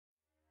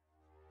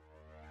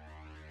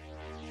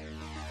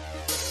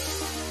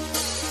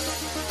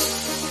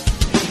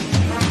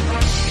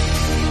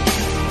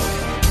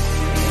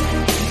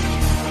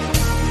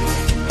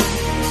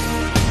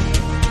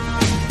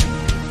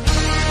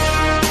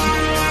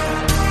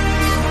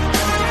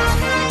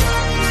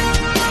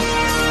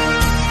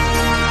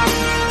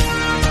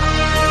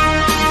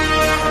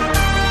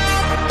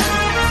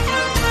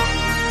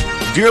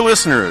Dear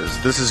listeners,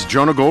 this is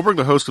Jonah Goldberg,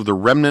 the host of the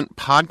Remnant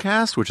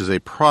podcast, which is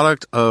a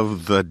product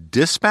of The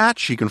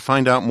Dispatch. You can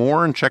find out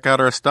more and check out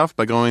our stuff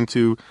by going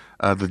to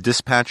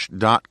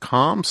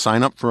thedispatch.com.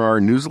 Sign up for our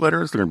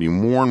newsletters. There are going to be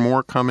more and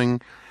more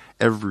coming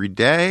every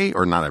day,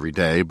 or not every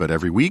day, but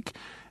every week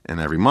and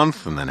every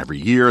month and then every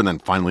year. And then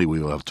finally, we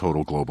will have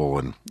total global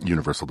and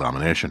universal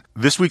domination.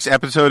 This week's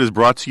episode is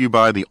brought to you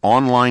by the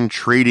Online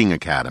Trading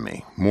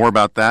Academy. More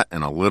about that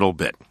in a little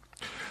bit.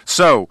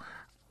 So,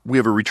 we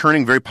have a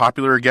returning, very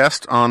popular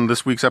guest on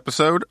this week's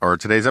episode, or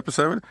today's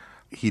episode.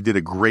 He did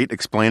a great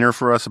explainer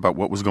for us about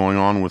what was going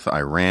on with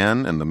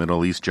Iran and the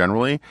Middle East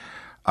generally.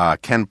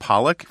 Ken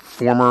Pollack,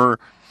 former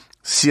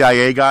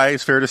CIA guy,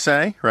 is fair to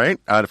say, right?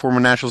 Former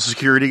national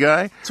security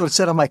guy. That's what it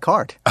said on my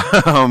card.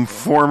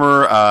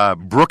 Former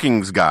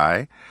Brookings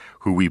guy,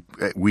 who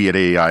we at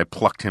AEI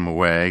plucked him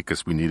away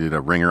because we needed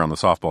a ringer on the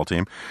softball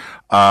team.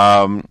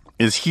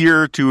 Is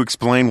here to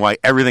explain why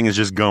everything is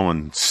just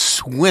going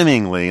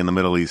swimmingly in the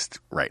Middle East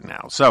right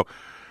now. So,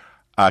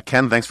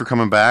 Ken, thanks for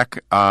coming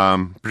back,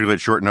 particularly at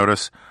short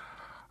notice.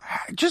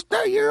 Just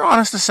your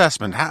honest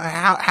assessment.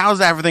 How's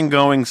everything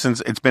going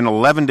since it's been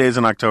 11 days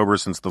in October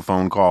since the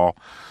phone call?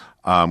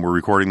 We're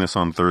recording this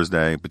on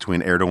Thursday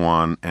between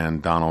Erdogan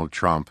and Donald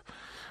Trump.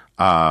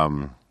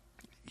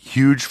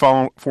 Huge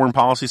foreign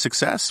policy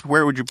success.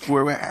 How would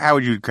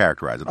you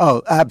characterize it?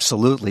 Oh,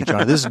 absolutely,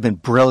 John. This has been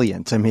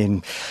brilliant. I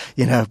mean,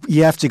 you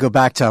have to go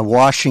back to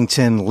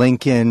Washington,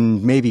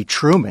 Lincoln, maybe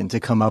Truman to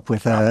come up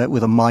with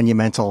a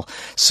monumental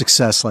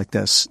success like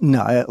this.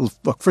 No,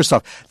 look, first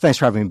off, thanks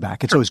for having me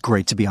back. It's always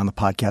great to be on the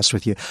podcast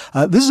with you.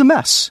 This is a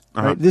mess.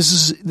 Right?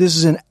 This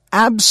is an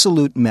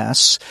absolute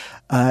mess.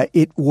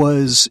 It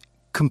was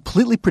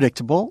completely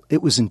predictable.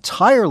 It was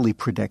entirely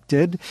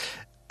predicted.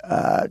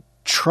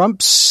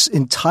 Trump's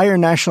entire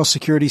national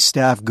security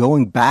staff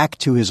going back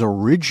to his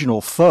original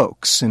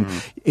folks and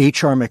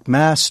H.R.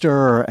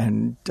 McMaster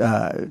and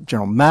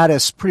General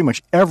Mattis, pretty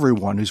much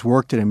everyone who's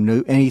worked at him,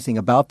 knew anything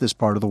about this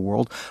part of the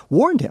world,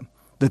 warned him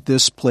that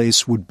this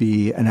place would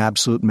be an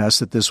absolute mess,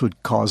 that this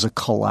would cause a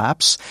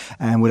collapse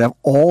and would have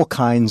all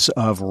kinds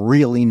of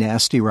really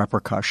nasty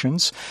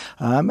repercussions.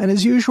 And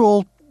as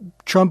usual,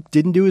 Trump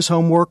didn't do his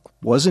homework,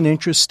 wasn't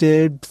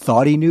interested,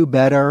 thought he knew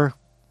better,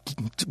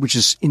 which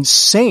is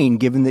insane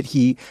given that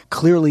he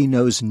clearly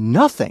knows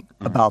nothing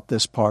about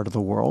this part of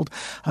the world,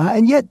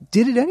 and yet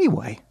did it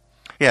anyway.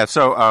 Yeah,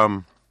 so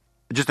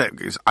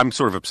I'm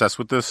sort of obsessed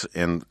with this,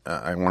 and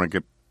I want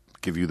to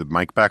give you the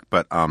mic back,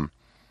 but I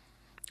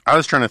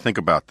was trying to think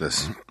about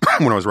this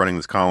when I was writing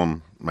this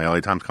column, my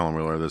LA Times column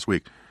earlier this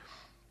week.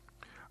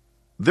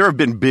 There have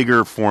been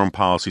bigger foreign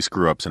policy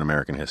screw-ups in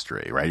American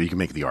history, right? You can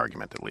make the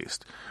argument, at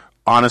least.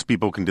 Honest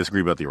people can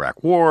disagree about the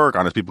Iraq War.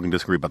 Honest people can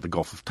disagree about the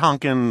Gulf of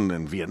Tonkin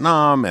and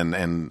Vietnam and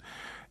on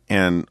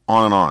and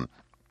on.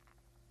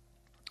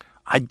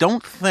 I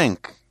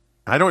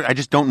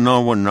just don't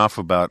know enough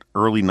about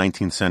early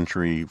 19th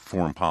century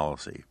foreign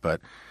policy, but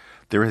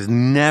there has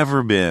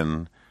never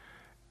been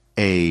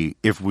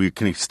if we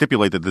can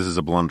stipulate that this is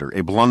a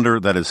blunder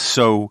that is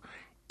so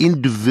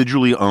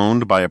individually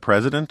owned by a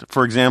president.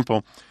 For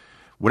example,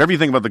 whatever you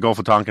think about the Gulf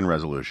of Tonkin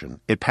resolution,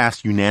 it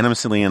passed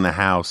unanimously in the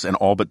House and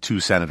all but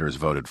 2 senators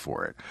voted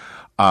for it.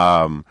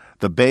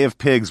 The Bay of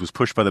Pigs was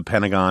pushed by the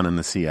Pentagon and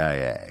the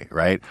CIA,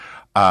 right?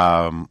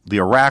 The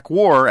Iraq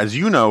War, as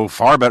you know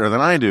far better than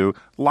I do,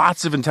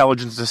 lots of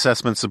intelligence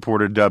assessments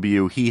supported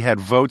W. He had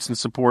votes and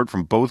support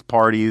from both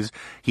parties.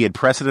 He had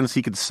precedents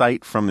he could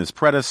cite from his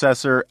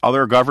predecessor.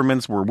 Other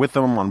governments were with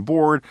him on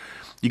board.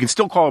 You can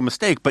still call it a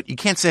mistake, but you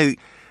can't say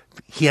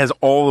he has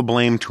all the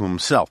blame to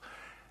himself.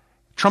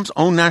 Trump's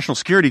own national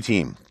security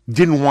team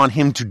didn't want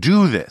him to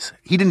do this.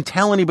 He didn't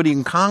tell anybody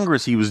in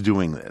Congress he was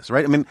doing this,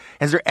 right? I mean,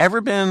 has there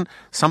ever been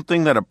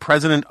something that a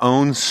president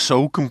owns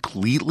so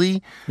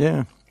completely?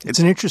 Yeah. It's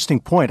an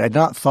interesting point. I'd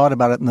not thought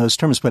about it in those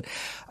terms, but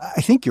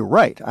I think you're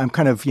right. I'm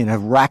kind of,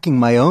 racking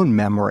my own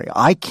memory.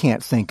 I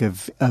can't think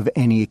of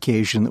any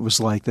occasion that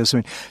was like this. I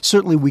mean,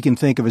 certainly we can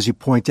think of, as you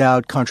point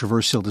out,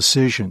 controversial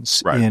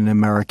decisions in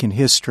American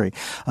history.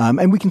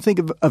 And we can think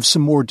of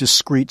some more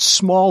discrete,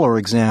 smaller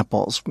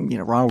examples.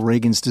 Ronald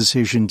Reagan's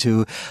decision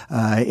to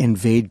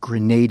invade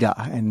Grenada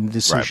and the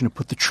decision to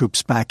put the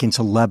troops back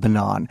into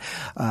Lebanon.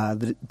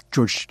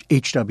 George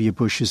H.W.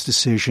 Bush's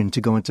decision to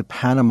go into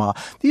Panama.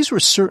 These were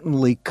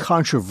certainly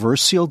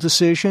controversial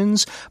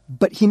decisions,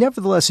 but he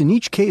nevertheless, in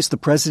each case, the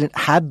president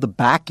had the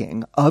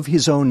backing of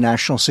his own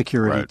national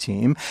security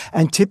team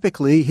and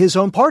typically his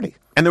own party.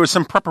 And there was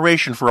some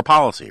preparation for a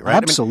policy, right?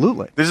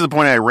 Absolutely. I mean, this is the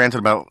point I ranted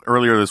about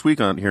earlier this week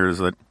on here, is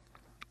that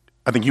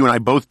I think you and I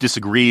both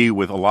disagree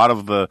with a lot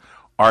of the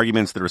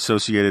arguments that are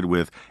associated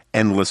with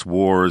endless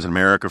wars,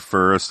 America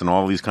first, and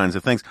all these kinds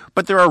of things.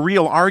 But there are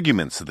real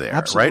arguments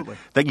there, right,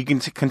 that you can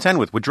contend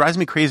with. What drives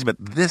me crazy about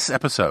this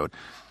episode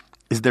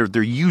is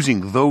they're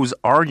using those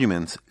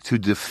arguments to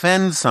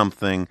defend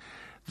something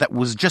that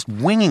was just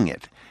winging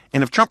it.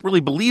 And if Trump really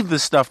believed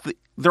this stuff,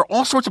 there are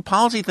all sorts of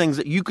policy things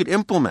that you could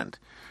implement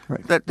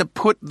that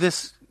put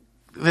this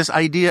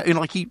idea,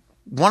 like he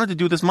wanted to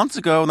do this months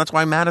ago, and that's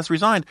why Mattis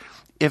resigned.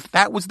 If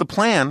that was the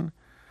plan,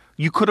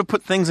 you could have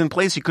put things in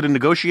place. You could have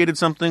negotiated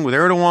something with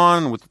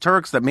Erdogan, with the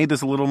Turks, that made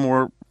this a little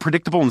more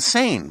predictable and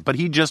sane. But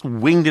he just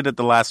winged it at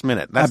the last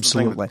minute. That's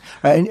absolutely.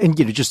 And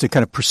just to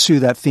kind of pursue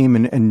that theme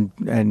and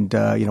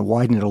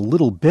widen it a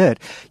little bit,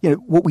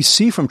 what we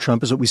see from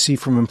Trump is what we see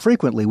from him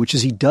frequently, which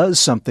is he does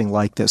something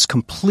like this,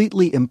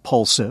 completely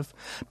impulsive,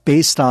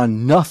 based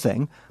on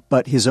nothing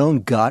but his own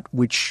gut,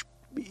 which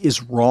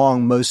is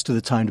wrong most of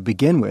the time to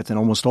begin with, and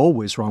almost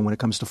always wrong when it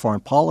comes to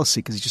foreign policy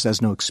because he just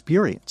has no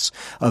experience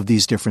of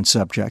these different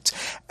subjects.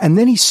 And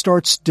then he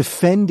starts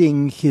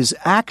defending his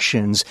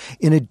actions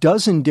in a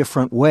dozen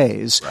different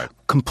ways,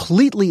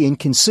 completely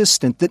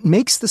inconsistent, that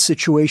makes the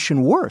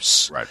situation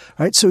worse.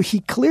 Right? So he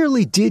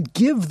clearly did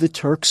give the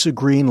Turks a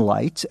green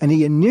light, and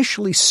he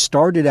initially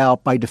started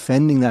out by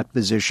defending that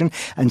position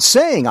and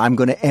saying, I'm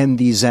going to end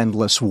these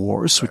endless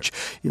wars, which,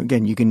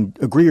 again, you can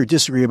agree or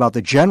disagree about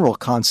the general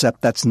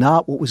concept. That's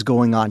not what was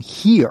going on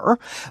here.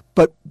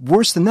 But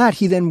worse than that,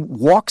 he then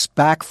walks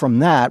back from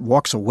that,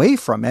 walks away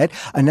from it,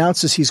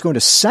 announces he's going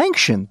to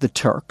sanction the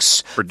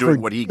Turks. For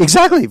doing what he...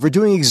 Exactly, for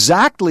doing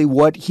exactly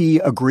what he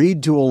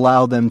agreed to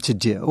allow them to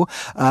do.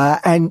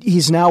 And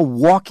he's now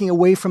walking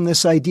away from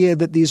this idea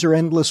that these are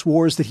endless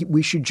wars that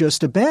we should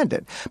just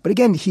abandon. But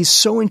again, he's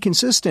so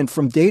inconsistent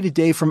from day to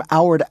day, from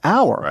hour to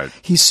hour. Right.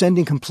 He's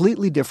sending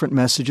completely different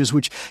messages,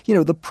 which,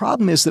 the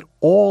problem is that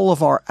all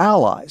of our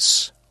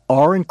allies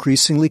are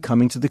increasingly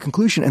coming to the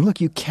conclusion. And look,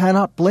 you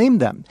cannot blame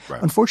them.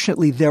 Right.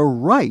 Unfortunately, they're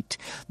right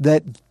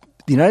that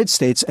the United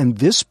States, and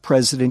this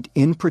president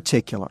in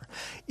particular,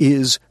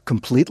 is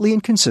completely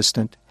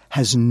inconsistent,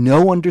 has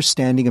no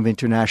understanding of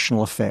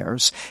international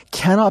affairs,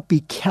 cannot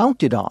be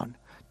counted on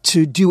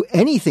to do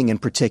anything in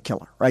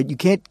particular, right? You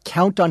can't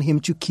count on him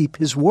to keep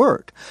his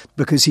word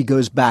because he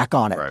goes back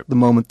on it the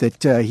moment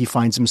that he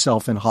finds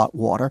himself in hot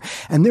water.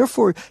 And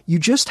therefore, you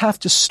just have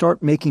to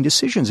start making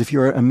decisions. If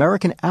you're an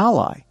American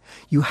ally,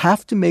 you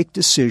have to make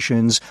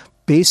decisions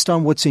based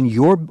on what's in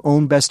your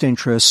own best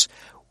interests,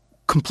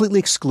 completely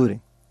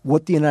excluding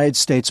what the United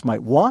States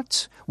might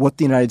want, what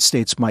the United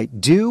States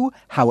might do,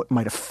 how it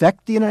might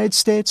affect the United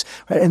States.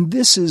 Right? And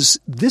this is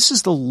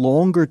the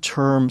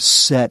longer-term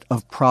set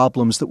of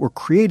problems that we're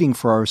creating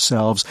for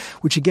ourselves,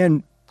 which,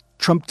 again,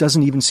 Trump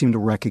doesn't even seem to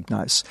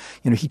recognize.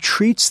 He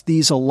treats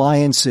these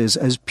alliances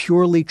as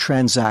purely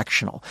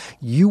transactional.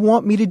 You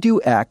want me to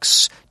do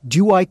X.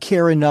 Do I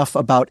care enough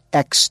about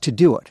X to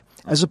do it?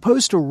 As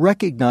opposed to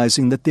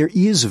recognizing that there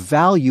is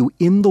value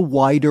in the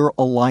wider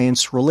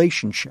alliance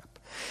relationship.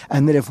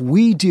 And that if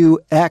we do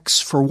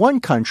X for one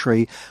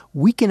country,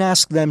 we can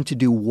ask them to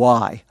do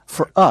Y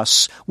for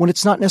us when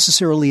it's not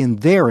necessarily in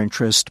their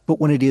interest, but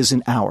when it is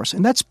in ours.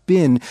 And that's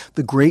been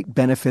the great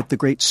benefit, the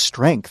great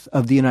strength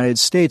of the United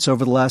States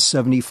over the last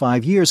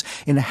 75 years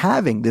in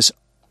having this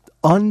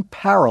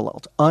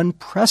unparalleled,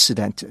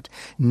 unprecedented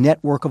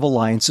network of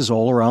alliances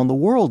all around the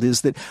world,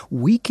 is that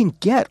we can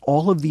get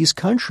all of these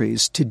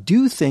countries to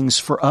do things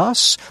for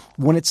us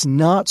when it's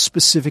not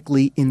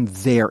specifically in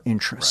their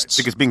interests.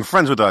 Because being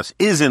friends with us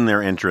is in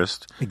their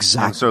interest.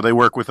 Exactly. And so they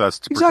work with us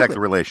to protect the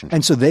relationship.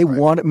 And so they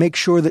want to make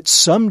sure that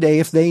someday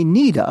if they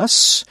need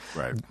us,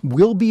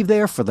 we'll be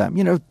there for them.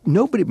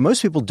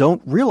 Most people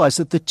don't realize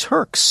that the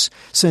Turks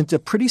sent a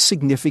pretty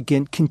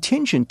significant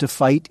contingent to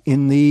fight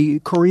in the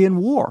Korean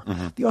War.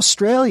 Mm-hmm. The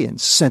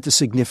Australians sent a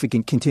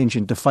significant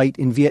contingent to fight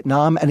in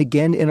Vietnam and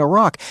again in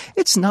Iraq.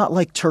 It's not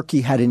like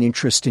Turkey had an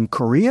interest in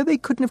Korea. They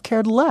couldn't have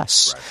cared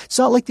less. Right. It's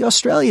not like the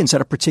Australians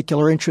had a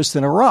particular interest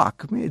in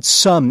Iraq. I mean, it's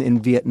some in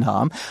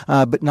Vietnam,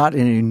 but not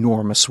an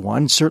enormous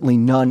one, certainly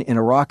none in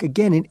Iraq.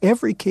 Again, in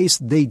every case,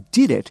 they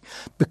did it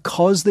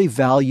because they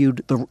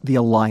valued the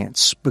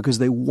alliance, because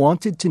they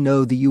wanted to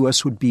know the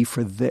U.S. would be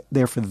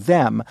there for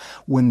them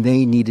when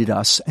they needed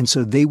us. And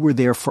so they were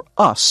there for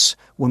us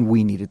when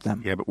we needed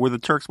them. Yeah, but were the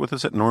Turks with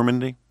us at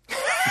Normandy?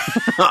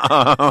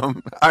 All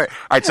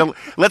right. So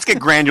let's get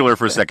granular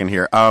for a second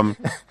here.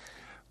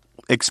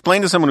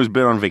 Explain to someone who's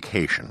been on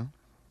vacation,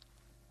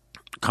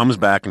 comes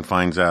back and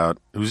finds out,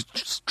 who's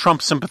just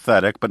Trump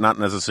sympathetic, but not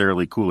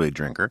necessarily Kool-Aid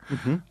drinker,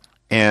 mm-hmm.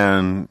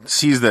 and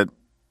sees that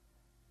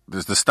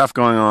there's this stuff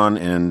going on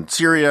in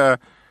Syria.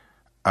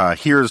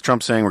 Hears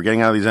Trump saying we're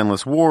getting out of these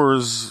endless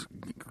wars,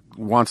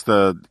 wants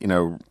to,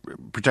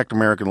 protect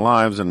American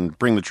lives and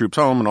bring the troops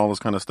home and all this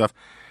kind of stuff,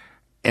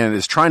 and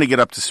is trying to get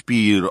up to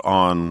speed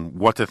on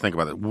what to think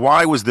about it.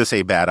 Why was this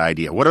a bad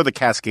idea? What are the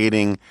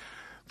cascading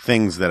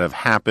things that have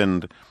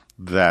happened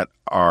that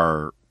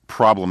are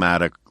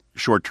problematic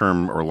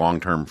short-term or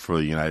long-term for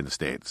the United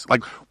States?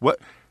 Like, what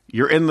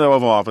you're in the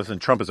Oval Office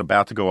and Trump is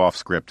about to go off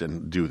script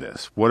and do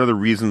this. What are the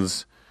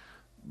reasons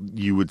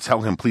you would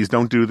tell him, please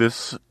don't do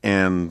this,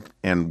 and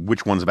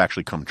which ones have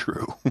actually come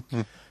true?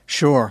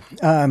 Sure.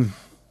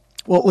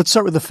 Well, let's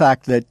start with the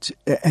fact that,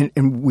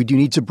 and we do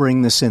need to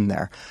bring this in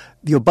there,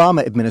 the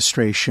Obama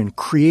administration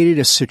created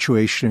a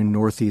situation in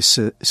northeast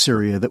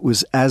Syria that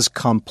was as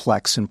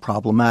complex and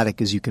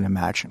problematic as you can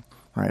imagine.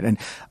 Right. And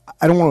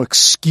I don't want to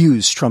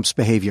excuse Trump's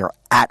behavior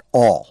at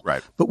all.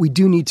 Right. But we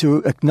do need to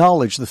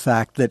acknowledge the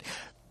fact that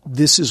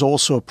this is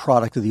also a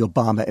product of the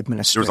Obama There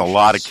administration. was a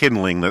lot of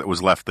kindling that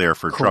was left there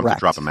for Trump to Correct.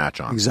 drop a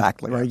match on.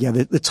 Exactly right. Yeah,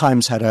 the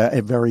Times had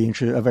a very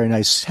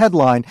nice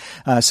headline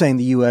saying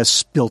the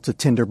U.S. built a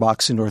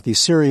tinderbox in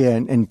northeast Syria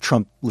and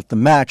Trump lit the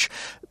match.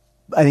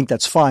 I think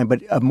that's fine,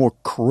 but a more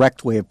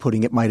correct way of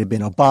putting it might have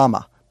been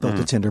Obama built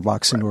a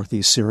tinderbox in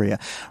northeast Syria,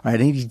 right?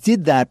 And he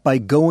did that by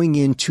going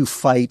in to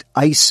fight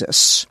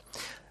ISIS,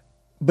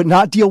 but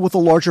not deal with the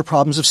larger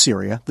problems of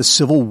Syria, the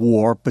civil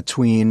war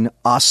between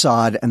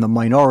Assad and the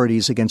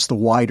minorities against the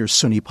wider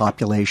Sunni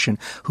population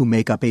who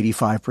make up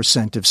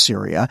 85% of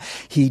Syria.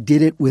 He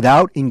did it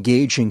without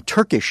engaging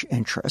Turkish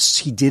interests.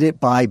 He did it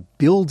by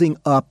building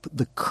up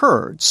the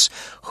Kurds,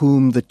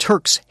 whom the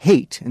Turks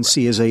hate and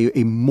see as a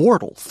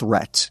mortal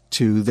threat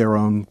to their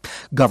own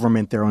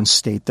government, their own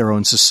state, their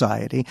own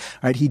society.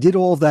 Right? He did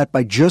all of that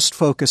by just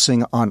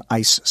focusing on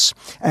ISIS.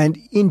 And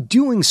in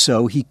doing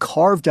so, he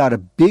carved out a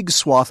big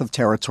swath of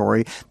territory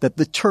that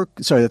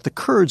the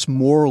Kurds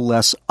more or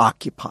less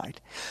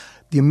occupied.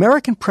 The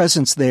American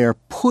presence there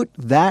put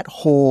that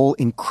whole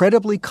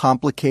incredibly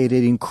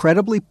complicated,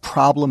 incredibly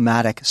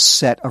problematic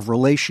set of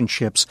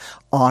relationships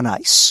on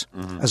ice.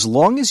 As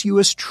long as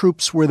U.S.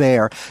 troops were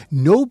there,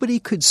 nobody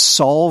could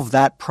solve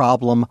that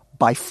problem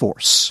by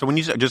force. So when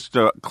you say, just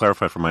to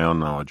clarify for my own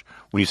knowledge,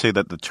 when you say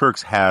that the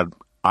Turks had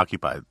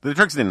occupied, the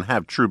Turks didn't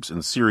have troops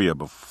in Syria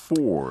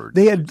before.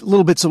 They had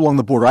little bits along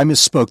the border. I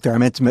misspoke there. I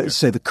meant to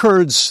say the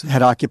Kurds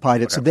had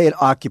occupied it. Okay. So they had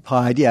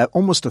occupied,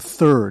 almost a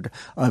third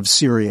of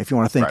Syria, if you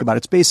want to think about it.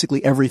 It's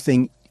basically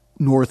everything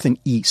north and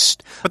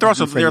east. But they're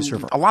also,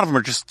 a lot of them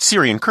are just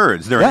Syrian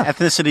Kurds. They're an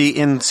ethnicity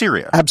in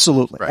Syria.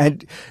 Absolutely. Right.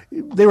 And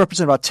they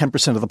represent about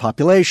 10% of the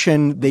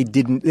population.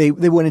 They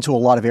went into a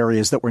lot of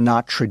areas that were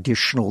not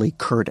traditionally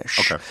Kurdish.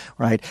 Okay.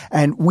 Right.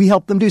 And we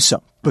helped them do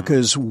so,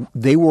 because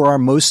they were our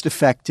most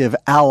effective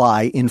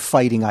ally in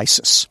fighting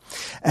ISIS.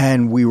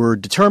 And we were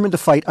determined to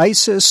fight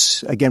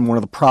ISIS. Again, one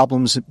of the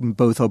problems in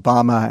both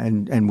Obama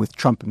and with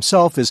Trump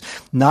himself is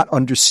not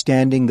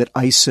understanding that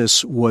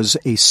ISIS was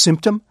a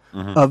symptom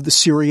of the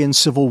Syrian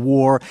civil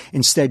war,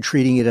 instead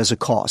treating it as a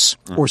cause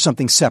or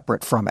something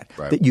separate from it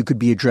that you could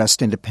be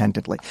addressed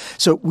independently.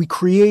 So we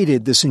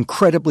created this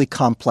incredibly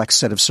complex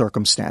set of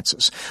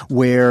circumstances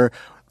where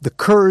the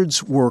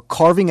Kurds were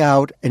carving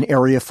out an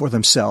area for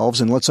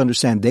themselves, and let's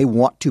understand they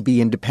want to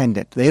be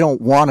independent. They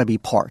don't want to be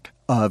part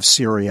of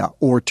Syria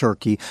or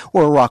Turkey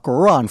or Iraq or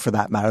Iran, for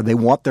that matter. They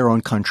want their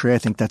own country. I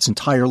think that's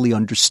entirely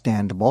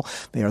understandable.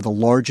 They are the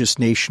largest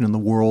nation in the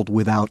world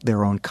without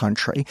their own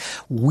country.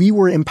 We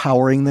were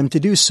empowering them to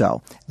do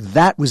so.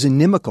 That was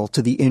inimical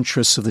to the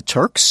interests of the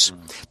Turks.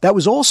 That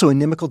was also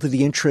inimical to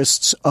the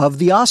interests of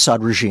the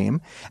Assad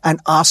regime and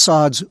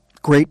Assad's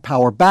great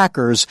power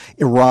backers,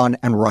 Iran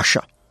and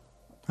Russia.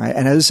 Right?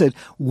 And as I said,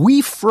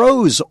 we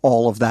froze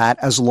all of that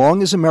as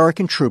long as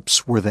American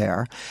troops were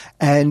there,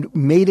 and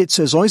made it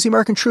so as long as the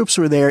American troops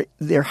were there,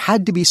 there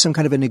had to be some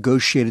kind of a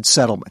negotiated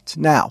settlement.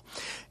 Now,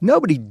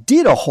 nobody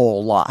did a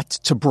whole lot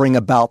to bring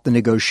about the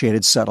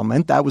negotiated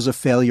settlement. That was a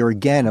failure,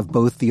 again, of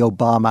both the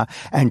Obama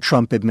and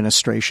Trump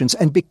administrations.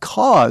 And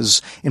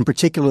because, in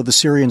particular, the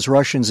Syrians,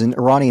 Russians, and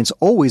Iranians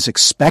always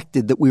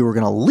expected that we were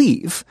going to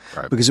leave,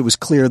 because it was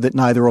clear that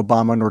neither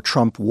Obama nor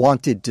Trump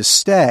wanted to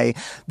stay,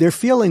 their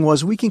feeling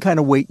was, we can kind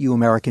of wait you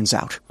Americans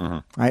out.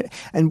 Right?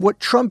 And what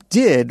Trump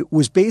did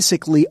was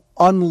basically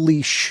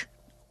unleash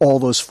all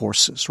those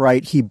forces,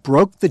 right? He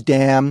broke the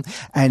dam,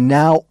 and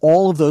now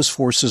all of those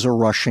forces are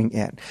rushing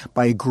in.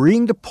 By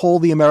agreeing to pull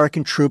the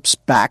American troops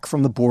back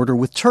from the border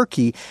with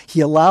Turkey, he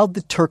allowed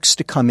the Turks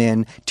to come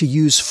in to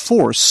use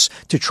force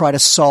to try to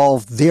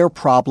solve their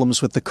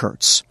problems with the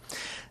Kurds.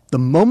 The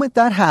moment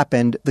that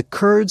happened, the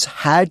Kurds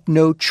had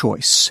no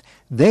choice.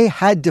 They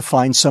had to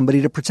find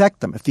somebody to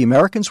protect them. If the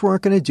Americans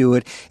weren't going to do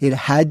it, it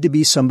had to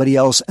be somebody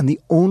else. And the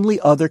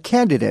only other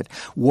candidate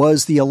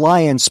was the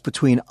alliance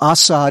between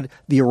Assad,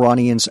 the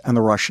Iranians, and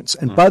the Russians.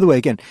 And by the way,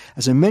 again,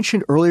 as I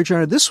mentioned earlier,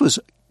 Jonah, this was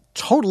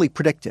totally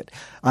predicted.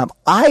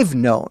 I've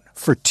known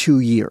for 2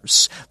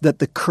 years that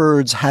the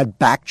Kurds had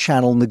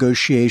back-channel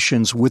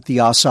negotiations with the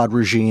Assad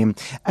regime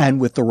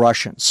and with the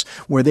Russians,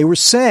 where they were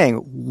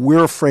saying,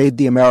 we're afraid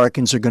the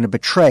Americans are going to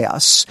betray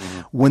us.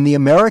 When the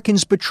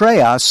Americans betray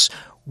us,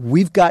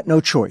 we've got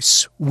no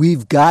choice.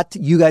 You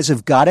guys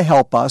have got to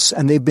help us.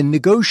 And they've been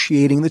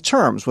negotiating the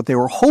terms. What they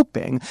were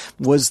hoping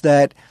was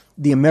that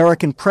the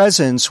American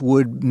presence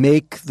would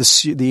make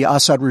the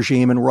Assad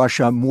regime in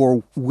Russia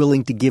more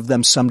willing to give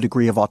them some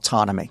degree of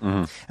autonomy.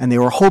 And they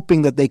were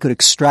hoping that they could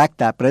extract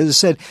that. But as I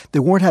said, they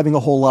weren't having a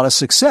whole lot of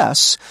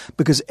success,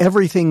 because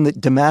everything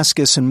that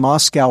Damascus and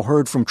Moscow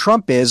heard from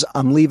Trump is,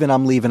 I'm leaving,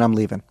 I'm leaving, I'm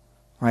leaving.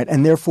 Right?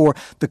 And therefore,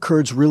 the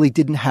Kurds really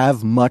didn't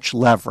have much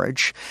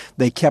leverage.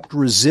 They kept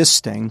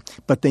resisting,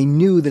 but they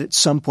knew that at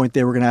some point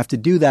they were going to have to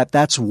do that.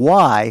 That's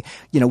why,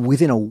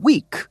 within a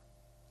week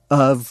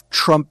of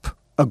Trump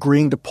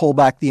agreeing to pull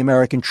back the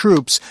American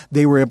troops,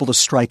 they were able to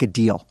strike a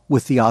deal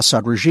with the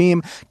Assad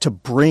regime to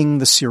bring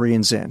the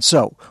Syrians in.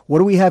 So what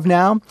do we have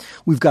now?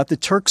 We've got the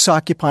Turks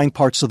occupying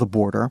parts of the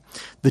border.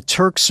 The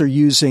Turks are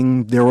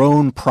using their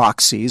own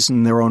proxies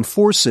and their own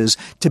forces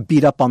to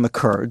beat up on the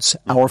Kurds,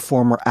 our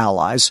former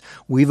allies.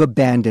 We've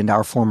abandoned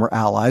our former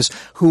allies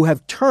who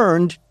have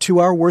turned to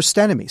our worst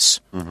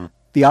enemies.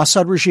 The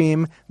Assad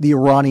regime, the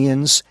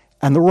Iranians,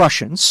 and the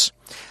Russians.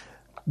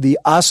 The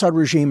Assad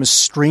regime has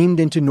streamed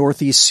into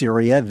northeast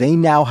Syria. They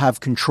now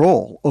have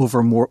control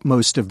over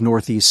most of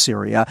northeast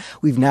Syria.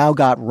 We've now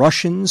got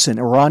Russians and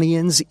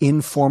Iranians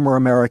in former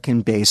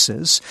American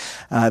bases.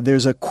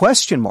 There's a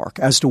question mark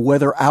as to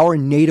whether our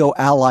NATO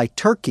ally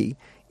Turkey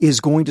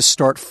is going to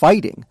start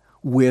fighting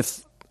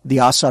with the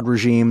Assad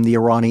regime, the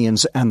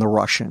Iranians, and the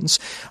Russians.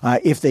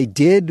 If they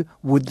did,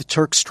 would the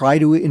Turks try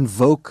to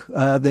invoke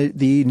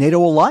the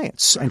NATO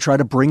alliance and try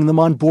to bring them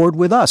on board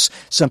with us,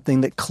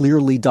 something that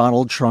clearly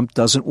Donald Trump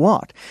doesn't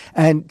want?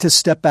 And to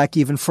step back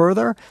even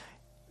further,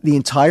 the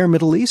entire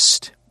Middle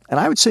East, and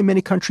I would say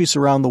many countries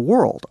around the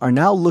world, are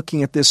now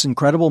looking at this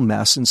incredible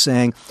mess and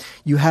saying,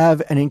 you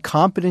have an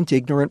incompetent,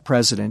 ignorant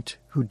president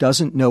who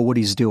doesn't know what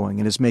he's doing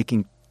and is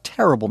making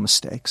terrible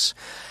mistakes,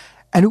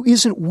 and who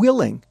isn't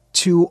willing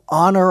to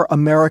honor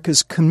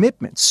America's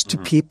commitments to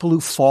people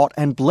who fought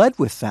and bled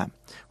with them,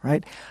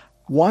 right?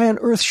 Why on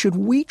earth should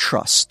we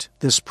trust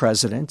this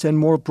president? And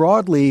more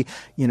broadly,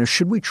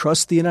 should we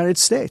trust the United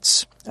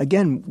States?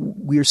 Again,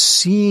 we're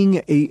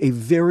seeing a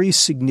very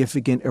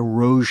significant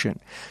erosion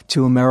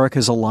to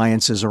America's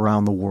alliances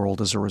around the world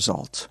as a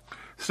result.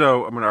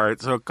 So, all right,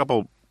 so a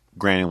couple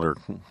granular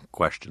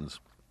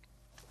questions.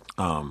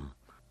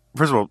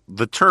 First of all,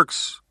 the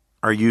Turks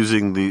are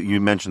using you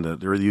mentioned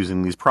that they're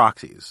using these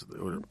proxies,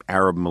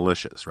 Arab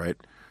militias, right?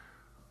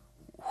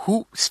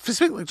 Who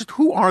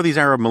are these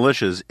Arab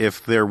militias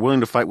if they're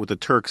willing to fight with the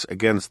Turks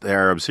against the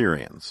Arab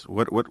Syrians?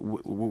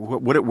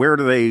 Where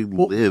do they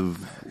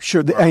live?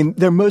 Sure.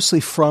 They're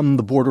mostly from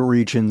the border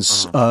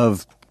regions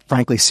of,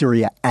 frankly,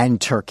 Syria and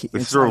Turkey.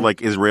 It's sort of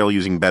like Israel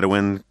using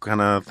Bedouin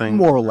kind of thing?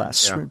 More or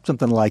less,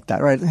 something like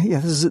that, right? Yeah,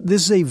 this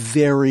is a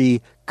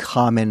very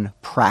common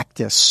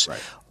practice.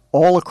 Right.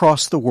 All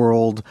across the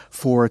world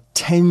for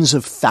tens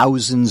of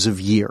thousands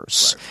of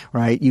years,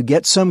 right? You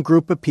get some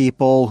group of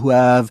people who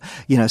have,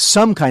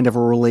 some kind of a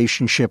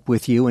relationship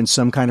with you and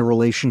some kind of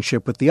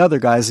relationship with the other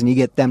guys, and you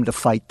get them to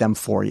fight them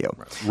for you.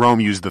 Right. Rome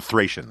used the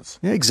Thracians.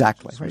 Yeah,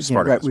 exactly. Right.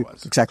 Spartacus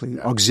was. Exactly.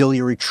 Yeah.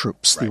 Auxiliary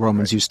troops, the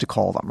Romans used to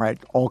call them, right?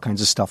 All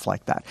kinds of stuff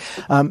like that.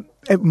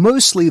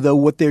 Mostly, though,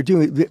 what they're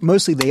doing,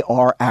 mostly they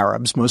are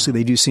Arabs. Mostly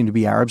they do seem to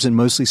be Arabs and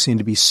mostly seem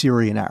to be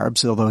Syrian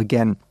Arabs, although,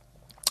 again,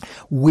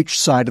 which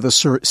side of the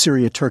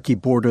Syria-Turkey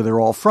border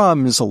they're all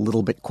from is a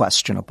little bit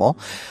questionable.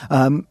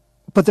 But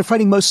they're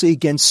fighting mostly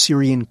against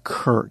Syrian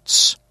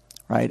Kurds,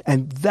 right?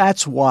 And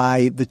that's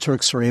why the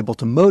Turks are able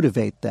to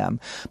motivate them,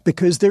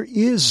 because there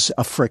is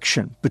a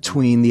friction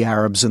between the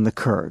Arabs and the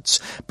Kurds.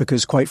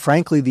 Because, quite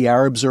frankly, the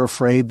Arabs are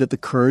afraid that the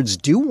Kurds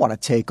do want to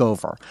take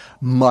over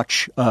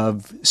much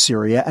of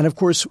Syria. And, of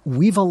course,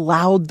 we've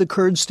allowed the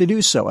Kurds to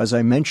do so. As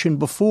I mentioned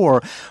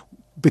before,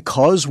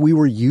 because we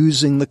were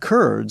using the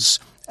Kurds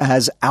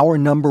as our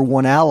number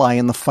one ally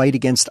in the fight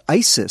against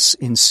ISIS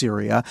in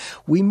Syria,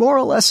 we more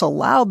or less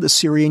allowed the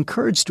Syrian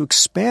Kurds to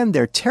expand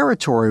their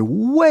territory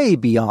way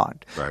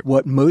beyond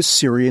what most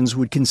Syrians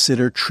would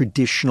consider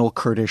traditional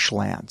Kurdish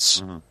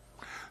lands.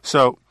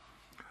 So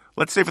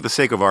let's say, for the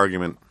sake of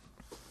argument,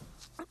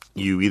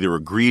 you either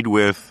agreed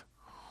with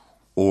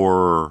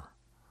or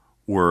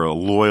were a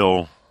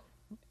loyal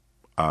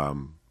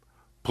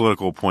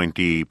political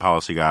appointee,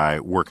 policy guy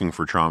working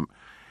for Trump,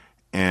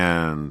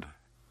 and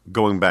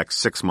going back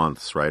 6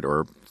 months, right,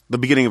 or the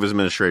beginning of his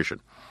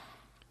administration,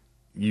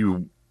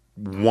 you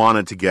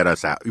wanted to get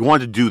us out. You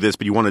wanted to do this,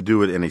 but you want to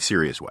do it in a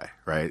serious way,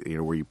 right?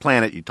 Where you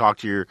plan it, you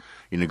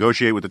you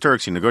negotiate with the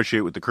Turks, you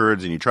negotiate with the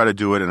Kurds, and you try to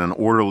do it in an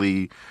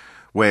orderly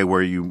way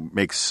where you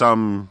make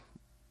some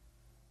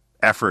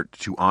effort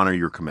to honor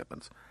your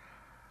commitments.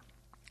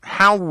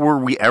 How were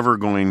we ever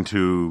going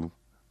to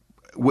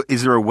 –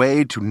 is there a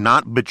way to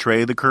not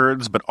betray the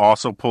Kurds but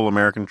also pull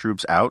American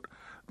troops out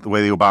the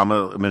way the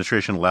Obama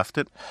administration left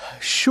it?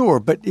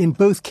 Sure, but in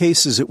both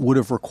cases it would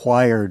have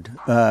required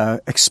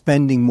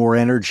expending more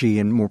energy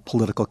and more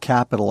political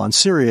capital on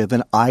Syria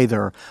than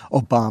either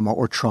Obama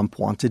or Trump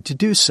wanted to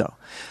do so.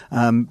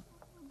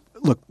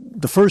 Look,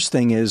 the first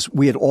thing is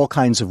we had all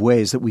kinds of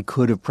ways that we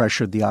could have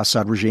pressured the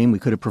Assad regime. We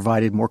could have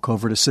provided more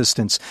covert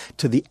assistance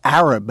to the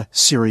Arab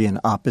Syrian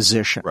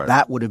opposition. Right.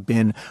 That would have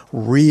been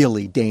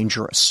really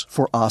dangerous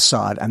for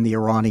Assad and the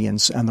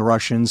Iranians and the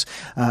Russians.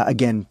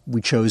 Again,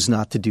 we chose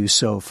not to do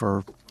so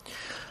for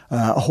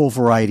a whole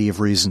variety of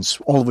reasons,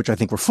 all of which I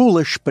think were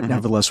foolish, but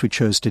nevertheless we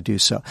chose to do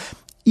so.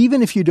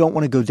 Even if you don't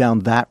want to go down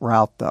that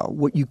route, though,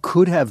 what you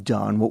could have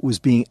done, what was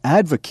being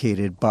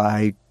advocated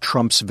by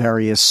Trump's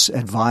various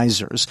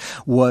advisors,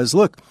 was,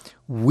 look,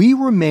 we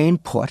remain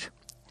put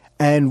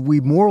and we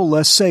more or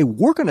less say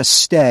we're going to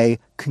stay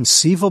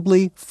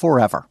conceivably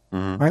forever.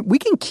 Right? We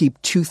can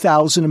keep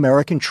 2,000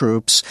 American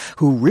troops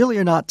who really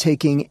are not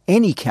taking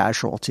any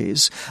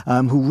casualties,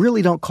 who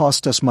really don't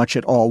cost us much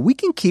at all. We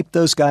can keep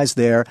those guys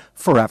there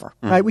forever.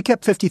 Right? We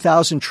kept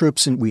 50,000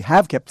 troops, and we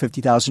have kept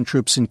 50,000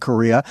 troops in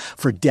Korea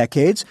for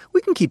decades.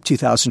 We can keep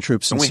 2,000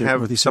 troops in Syria.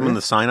 We have some in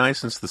the Sinai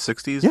since the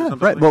 60s. Yeah,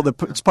 right. Well,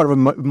 it's part of a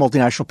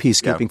multinational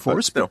peacekeeping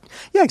force. But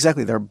yeah,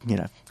 exactly. They're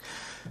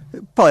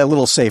probably a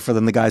little safer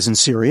than the guys in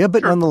Syria,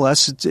 but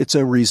nonetheless, it's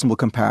a reasonable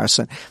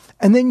comparison.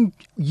 And then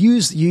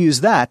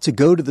use that to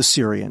go to the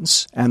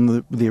Syrians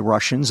and the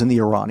Russians and the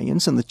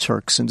Iranians and the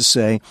Turks and to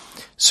say,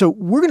 so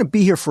we're going to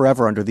be here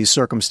forever under these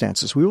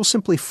circumstances. We will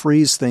simply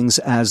freeze things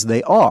as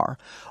they are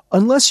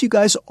unless you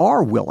guys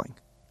are willing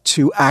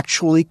to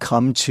actually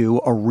come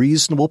to a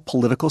reasonable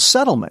political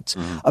settlement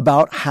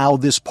about how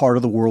this part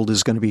of the world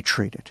is going to be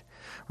treated.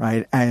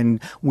 Right?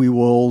 And we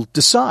will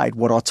decide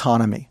what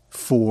autonomy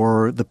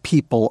for the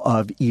people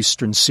of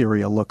eastern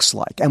Syria looks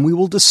like. And we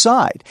will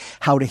decide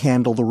how to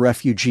handle the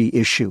refugee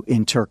issue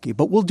in Turkey.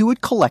 But we'll do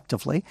it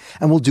collectively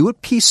and we'll do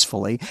it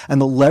peacefully.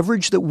 And the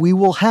leverage that we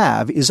will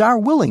have is our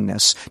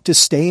willingness to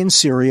stay in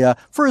Syria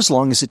for as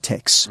long as it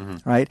takes.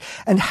 Right?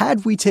 And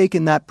had we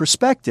taken that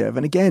perspective,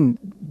 and again,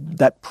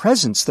 that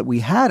presence that we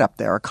had up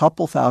there, a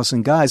couple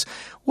thousand guys,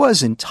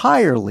 was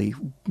entirely,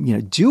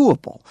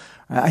 doable.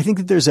 I think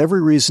that there's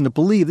every reason to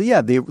believe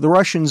that, the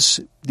Russians,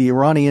 the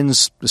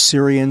Iranians, the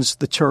Syrians,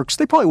 the Turks,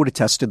 they probably would have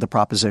tested the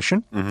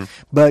proposition.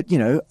 But,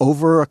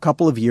 over a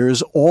couple of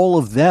years, all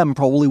of them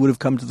probably would have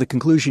come to the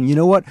conclusion, you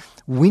know what,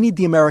 we need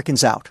the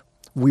Americans out.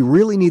 We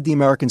really need the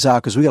Americans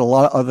out because we got a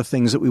lot of other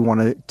things that we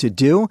want to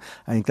do.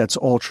 I think that's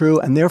all true.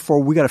 And therefore,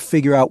 we got to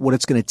figure out what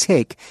it's going to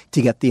take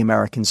to get the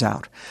Americans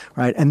out.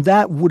 Right. And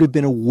that would have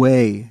been a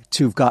way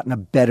to have gotten a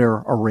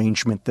better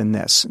arrangement than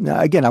this. Now,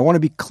 again, I want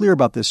to be clear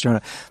about this,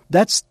 Jonah.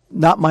 That's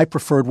not my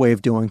preferred way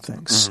of doing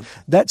things.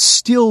 That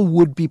still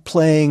would be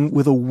playing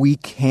with a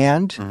weak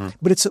hand,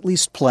 but it's at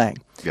least playing.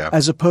 Yeah.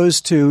 As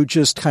opposed to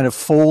just kind of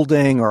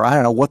folding, or I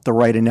don't know what the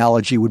right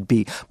analogy would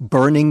be,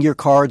 burning your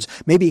cards,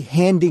 maybe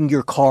handing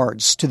your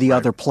cards to the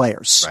other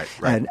players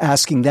and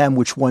asking them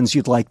which ones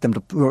you'd like them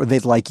to, or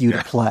they'd like you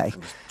to play.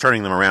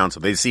 Turning them around so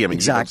they see them and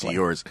give them to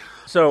yours.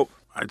 So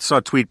I saw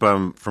a tweet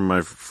from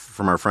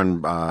our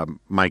friend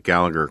Mike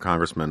Gallagher,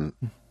 congressman,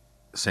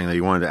 saying that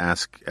he wanted to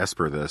ask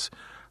Esper this.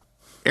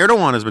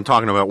 Erdogan has been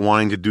talking about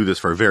wanting to do this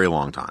for a very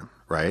long time,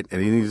 right?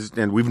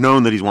 And we've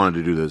known that he's wanted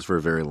to do this for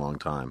a very long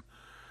time.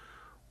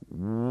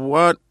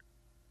 What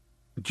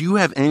do you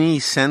have any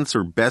sense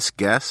or best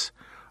guess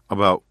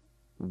about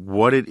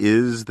what it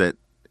is that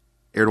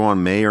Erdogan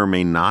may or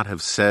may not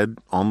have said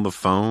on the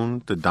phone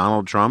to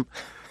Donald Trump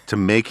to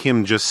make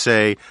him just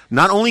say,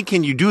 not only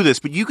can you do this,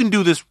 but you can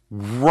do this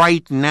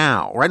right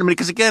now, right? I mean,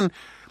 because again,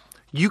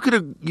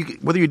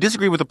 whether you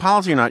disagree with the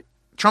policy or not,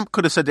 Trump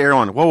could have said to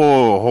Erdogan,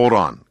 whoa, hold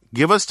on.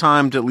 Give us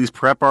time to at least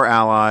prep our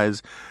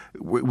allies.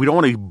 We don't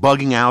want to be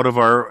bugging out of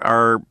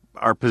our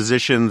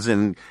positions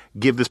and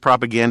give this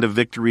propaganda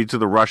victory to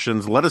the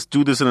Russians. Let us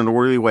do this in an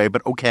orderly way,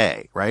 but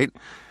okay, right?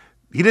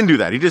 He didn't do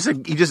that. He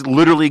just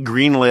literally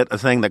greenlit a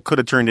thing that could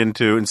have turned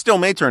into and still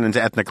may turn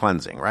into ethnic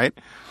cleansing, right?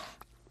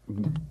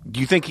 Do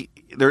you think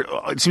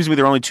it seems to me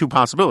there are only two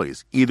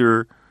possibilities.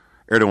 Either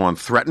Erdogan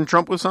threatened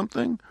Trump with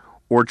something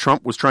or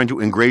Trump was trying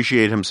to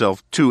ingratiate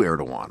himself to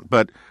Erdogan.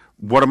 But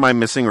what am I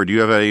missing, or do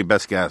you have any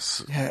best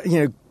guess?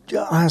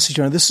 Honestly,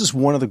 John, this is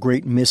one of the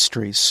great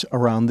mysteries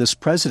around this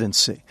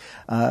presidency.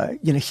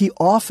 He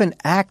often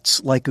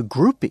acts like a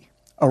groupie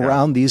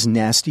around these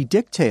nasty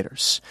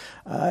dictators.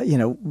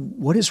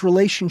 What his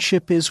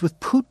relationship is with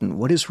Putin,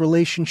 what his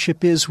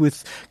relationship is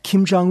with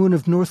Kim Jong-un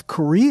of North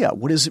Korea,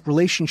 what his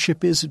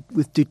relationship is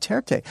with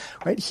Duterte,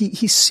 right?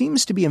 He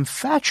seems to be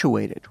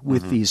infatuated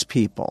with these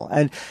people.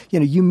 And,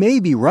 you may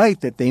be right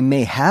that they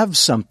may have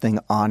something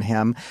on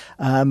him.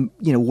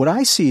 What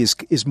I see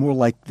is more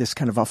like this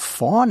kind of a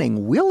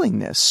fawning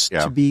willingness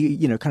to be,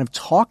 kind of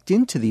talked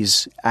into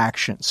these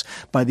actions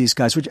by these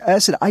guys, which, as I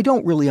said, I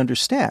don't really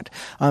understand.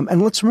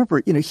 And let's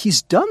remember,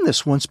 he's done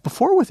this once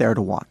before with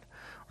Erdogan.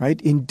 Right?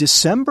 In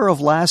December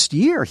of last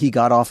year, he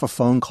got off a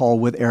phone call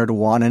with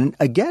Erdogan and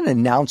again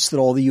announced that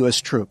all the U.S.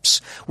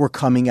 troops were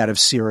coming out of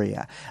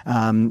Syria.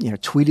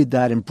 Tweeted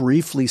that and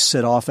briefly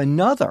set off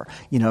another,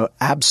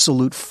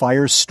 absolute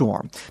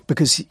firestorm.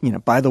 Because,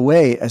 by the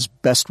way, as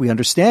best we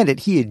understand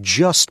it, he had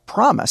just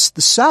promised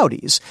the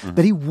Saudis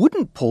that he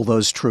wouldn't pull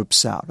those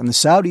troops out. And the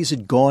Saudis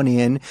had gone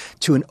in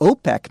to an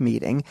OPEC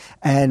meeting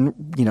and,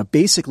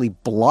 basically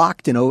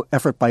blocked an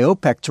effort by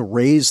OPEC to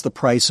raise the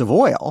price of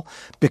oil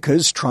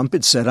because Trump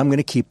had said, I'm going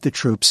to keep the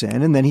troops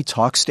in. And then he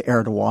talks to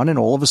Erdogan and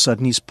all of a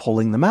sudden he's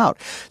pulling them out.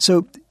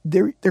 So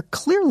there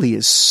clearly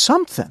is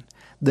something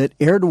that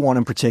Erdogan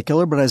in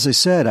particular, but as I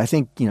said, I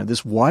think,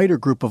 this wider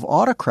group of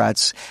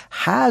autocrats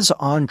has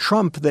on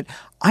Trump that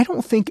I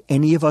don't think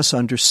any of us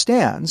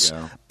understands,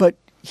 but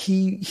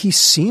he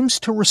seems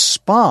to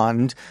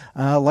respond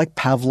like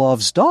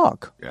Pavlov's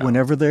dog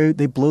whenever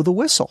they blow the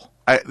whistle.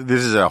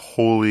 This is a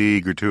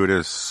wholly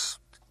gratuitous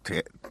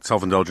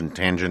self-indulgent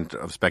tangent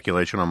of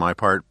speculation on my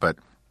part, but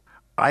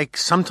I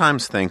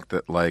sometimes think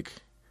that, like,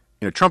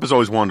 Trump has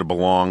always wanted to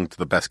belong to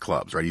the best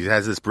clubs, right? He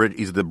has this bridge.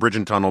 He's the bridge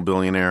and tunnel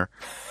billionaire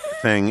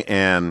thing,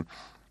 and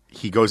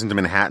he goes into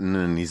Manhattan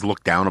and he's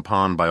looked down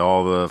upon by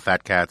all the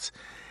fat cats.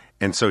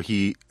 And so I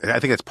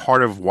think that's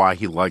part of why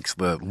he likes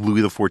the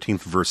Louis XIV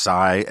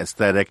Versailles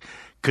aesthetic,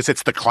 because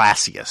it's the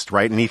classiest,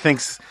 right? And he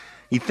thinks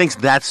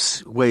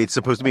that's the way it's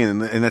supposed to be,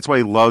 and that's why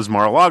he loves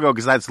Mar-a-Lago,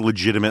 because that's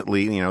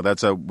legitimately,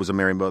 was a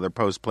Mary Mother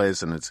Post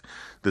place, and it's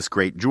this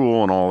great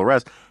jewel and all the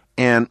rest.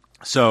 And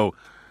so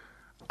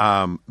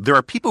there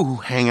are people who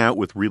hang out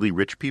with really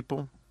rich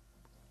people,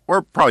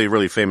 or probably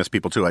really famous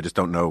people too. I just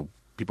don't know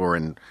people who are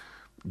in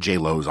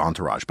J-Lo's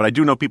entourage, but I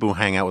do know people who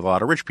hang out with a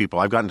lot of rich people.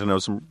 I've gotten to know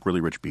some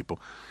really rich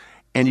people,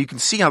 and you can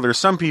see how there's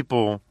some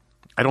people.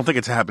 I don't think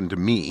it's happened to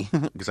me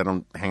because I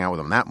don't hang out with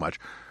them that much,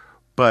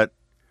 but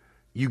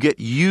you get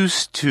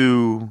used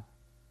to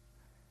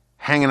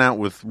hanging out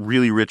with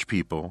really rich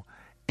people.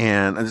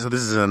 And so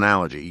this is an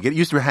analogy. You get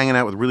used to hanging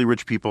out with really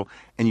rich people,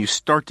 and you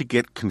start to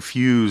get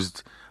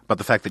confused about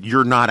the fact that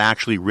you're not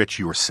actually rich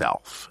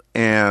yourself.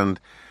 And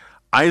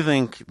I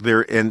think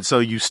and so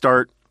you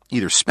start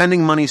either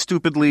spending money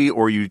stupidly,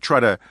 or you try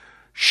to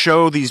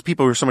show these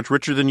people who are so much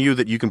richer than you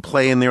that you can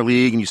play in their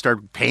league, and you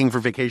start paying for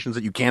vacations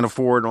that you can't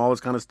afford and all this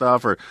kind of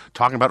stuff, or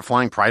talking about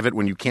flying private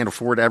when you can't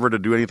afford ever to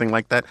do anything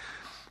like that.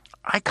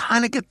 I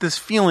kind of get this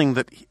feeling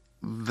that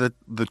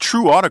the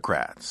true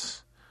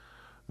autocrats,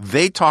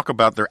 they talk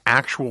about their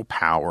actual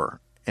power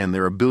and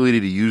their ability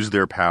to use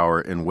their power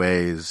in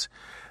ways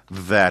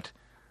that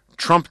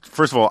Trump,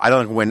 first of all, I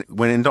don't think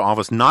went into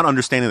office not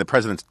understanding that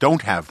presidents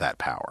don't have that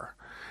power.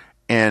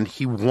 And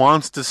he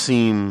wants to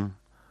seem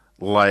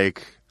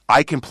like,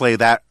 I can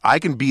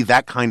be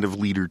that kind of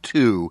leader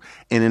too,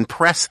 and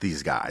impress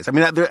these guys. I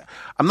mean,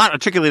 I'm not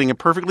articulating it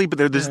perfectly, but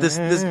there's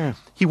this.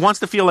 He wants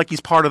to feel like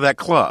he's part of that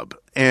club,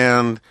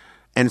 and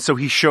so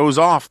he shows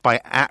off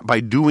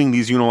by doing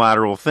these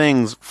unilateral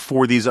things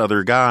for these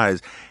other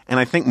guys. And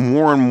I think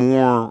more and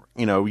more,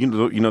 you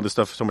know this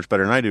stuff so much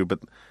better than I do, but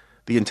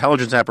the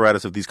intelligence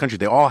apparatus of these countries,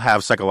 they all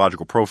have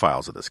psychological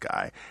profiles of this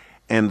guy,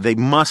 and they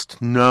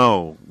must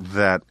know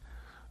that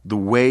the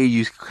way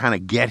you kind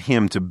of get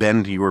him to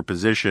bend to your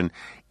position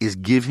is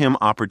give him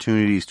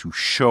opportunities to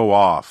show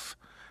off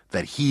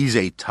that he's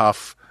a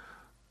tough,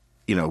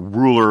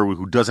 ruler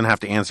who doesn't have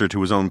to answer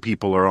to his own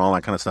people or all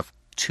that kind of stuff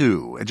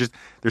too.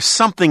 There's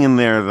something in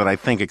there that I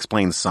think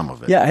explains some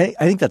of it. Yeah,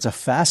 I think that's a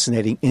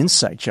fascinating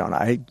insight, John.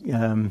 I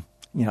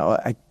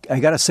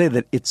got to say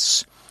that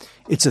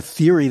it's a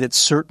theory that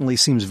certainly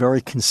seems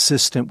very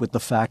consistent with the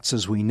facts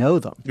as we know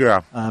them.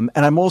 Yeah. And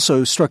I'm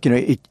also struck,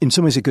 in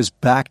some ways it goes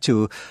back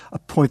to a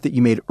point that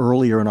you made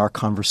earlier in our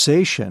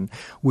conversation,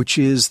 which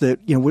is that,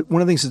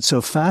 one of the things that's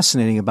so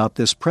fascinating about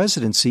this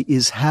presidency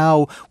is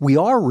how we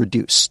are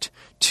reduced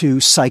to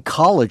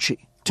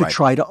psychology to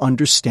try to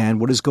understand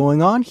what is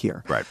going on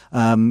here. Right.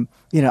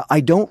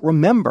 I don't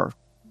remember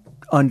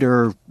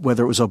under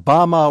whether it was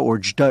Obama or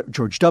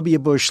George W.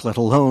 Bush, let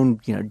alone,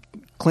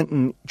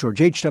 Clinton,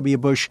 George H.W.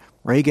 Bush,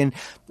 Reagan,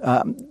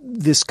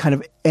 this kind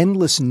of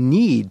endless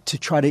need to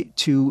try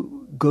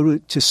to go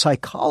to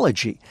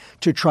psychology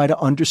to try to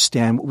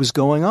understand what was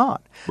going on.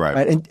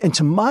 Right? And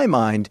to my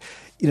mind,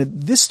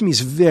 this to me is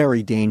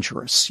very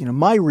dangerous.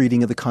 My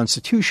reading of the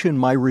Constitution,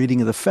 my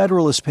reading of the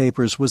Federalist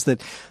Papers was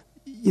that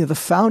the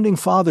founding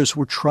fathers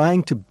were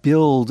trying to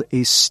build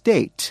a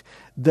state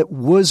that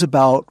was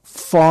about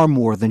far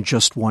more than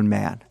just one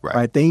man.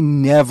 Right? They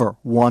never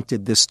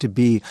wanted this to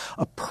be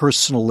a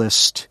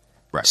personalist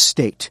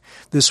state.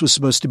 This was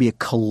supposed to be a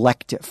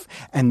collective,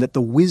 and that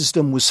the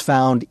wisdom was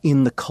found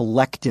in the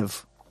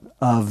collective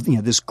of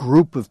this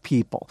group of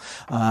people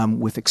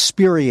with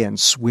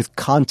experience, with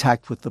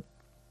contact with the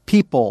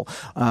people,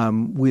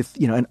 with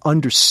an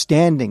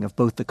understanding of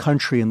both the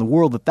country and the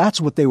world,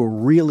 that's what they were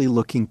really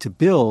looking to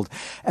build.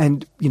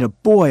 And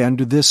boy,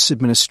 under this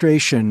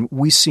administration,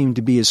 we seem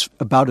to be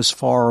about as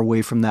far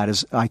away from that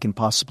as I can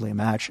possibly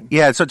imagine.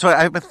 Yeah, so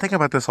I've been thinking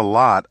about this a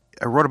lot.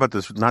 I wrote about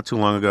this not too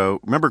long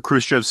ago. Remember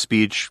Khrushchev's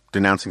speech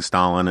denouncing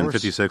Stalin in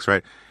 1956,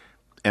 right?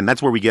 And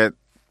that's where we get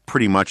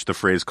pretty much the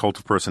phrase cult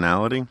of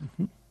personality.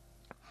 Mm-hmm.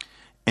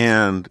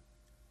 And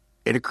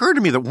it occurred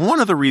to me that one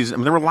of the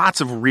reasons, there were lots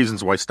of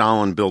reasons why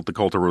Stalin built the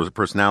cult of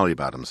personality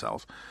about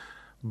himself.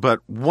 But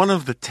one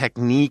of the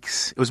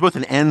techniques, it was both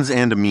an ends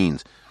and a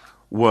means,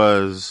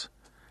 was,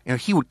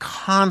 he would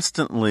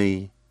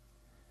constantly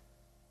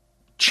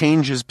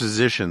change his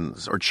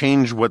positions or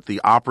change what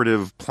the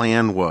operative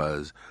plan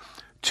was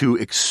to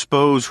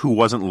expose who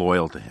wasn't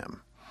loyal to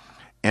him.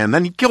 And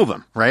then he'd kill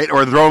them, right?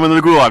 Or throw them in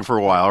the gulag for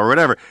a while or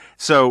whatever.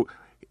 So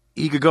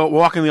he could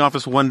walk in the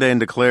office one day and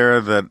declare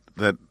that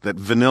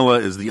vanilla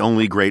is the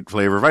only great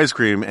flavor of ice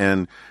cream,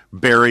 and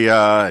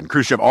Beria and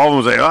Khrushchev, all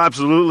of them would say, oh,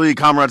 absolutely,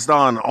 Comrade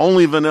Stalin,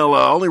 only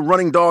vanilla, only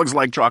running dogs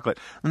like chocolate.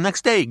 The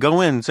next day,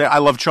 go in and say, I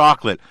love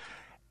chocolate.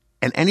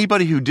 And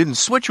anybody who didn't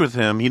switch with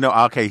him,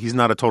 okay, he's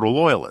not a total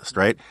loyalist,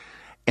 right?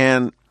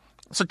 And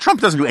so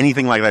Trump doesn't do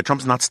anything like that.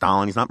 Trump's not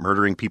Stalin. He's not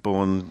murdering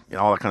people and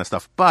all that kind of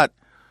stuff. But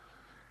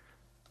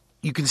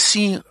you can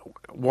see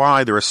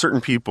why there are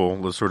certain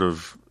people, the sort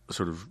of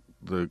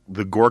the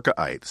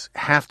Gorkaites,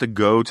 have to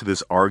go to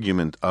this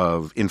argument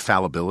of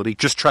infallibility,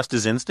 just trust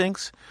his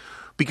instincts,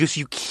 because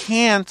you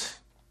can't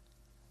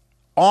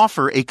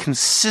offer a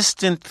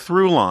consistent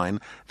through line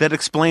that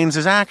explains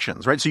his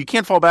actions, right? So you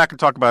can't fall back and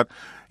talk about,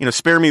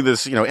 spare me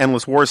this,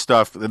 endless war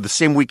stuff. The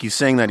same week he's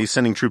saying that, he's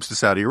sending troops to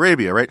Saudi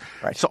Arabia, right?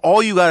 So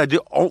all you got to do,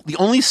 the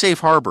only safe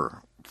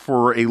harbor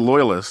for a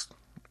loyalist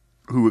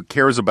who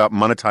cares about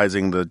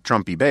monetizing the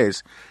Trumpy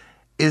base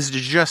is to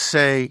just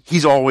say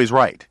he's always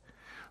right,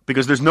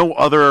 because there's no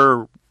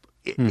other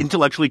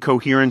intellectually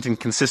coherent and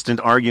consistent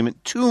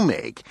argument to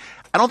make.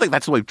 I don't think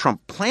that's the way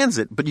Trump plans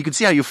it, but you can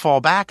see how you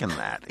fall back in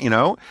that,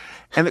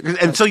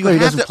 And so you he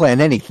doesn't plan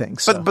anything.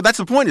 So. But that's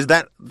the point, is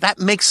that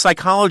makes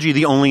psychology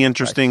the only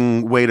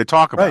interesting way to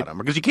talk about him,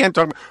 because you can't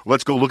talk about,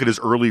 let's go look at his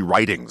early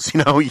writings.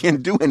 You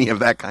can't do any of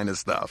that kind of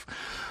stuff.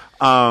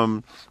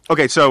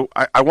 Okay, so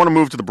I want to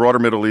move to the broader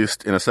Middle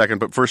East in a second,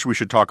 but first we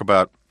should talk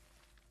about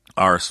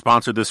our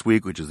sponsor this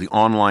week, which is the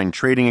Online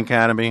Trading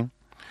Academy.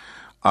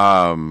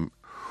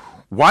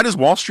 Why does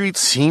Wall Street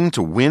seem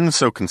to win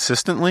so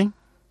consistently?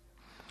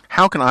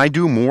 How can I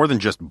do more than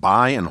just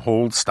buy and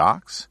hold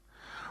stocks?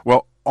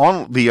 Well,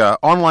 the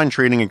Online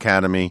Trading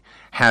Academy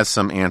has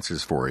some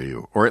answers for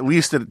you, or at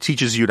least it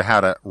teaches you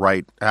how to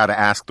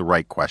ask the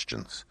right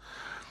questions.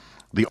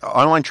 The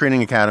Online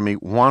Trading Academy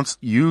wants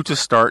you to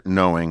start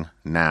knowing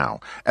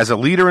now. As a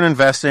leader in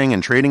investing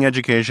and trading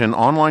education,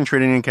 Online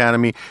Trading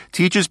Academy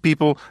teaches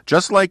people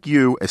just like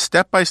you a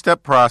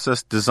step-by-step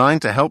process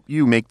designed to help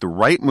you make the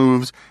right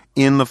moves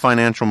in the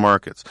financial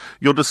markets.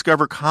 You'll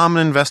discover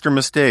common investor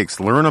mistakes,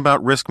 learn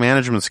about risk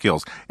management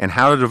skills, and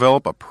how to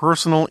develop a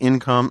personal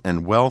income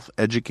and wealth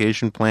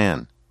education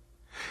plan.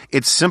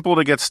 It's simple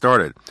to get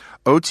started.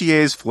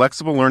 OTA's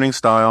flexible learning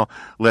style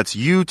lets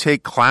you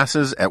take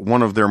classes at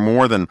one of their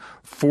more than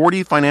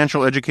 40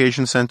 financial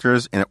education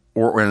centers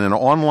or in an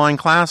online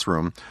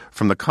classroom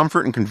from the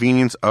comfort and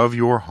convenience of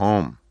your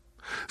home.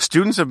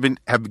 Students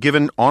have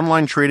given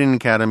Online Trading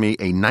Academy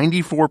a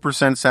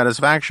 94%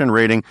 satisfaction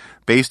rating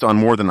based on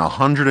more than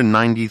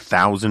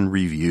 190,000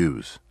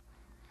 reviews.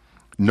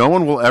 No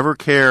one will ever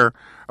care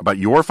about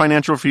your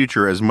financial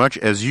future as much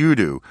as you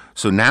do,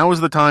 so now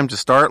is the time to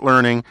start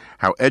learning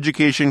how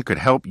education could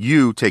help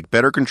you take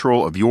better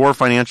control of your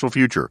financial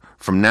future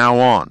from now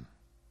on.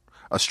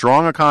 A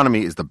strong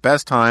economy is the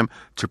best time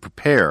to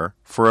prepare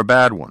for a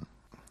bad one.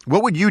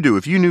 What would you do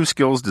if you knew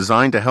skills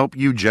designed to help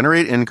you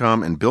generate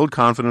income and build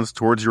confidence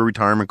towards your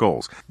retirement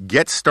goals?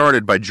 Get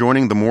started by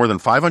joining the more than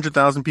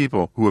 500,000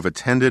 people who have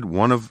attended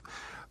one of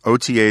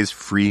OTA's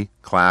free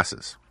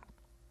classes.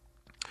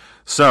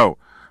 So,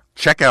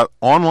 check out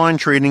Online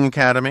Trading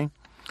Academy.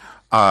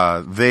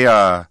 They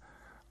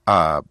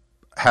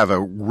have a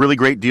really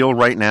great deal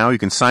right now. You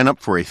can sign up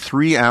for a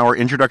 3-hour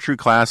introductory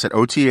class at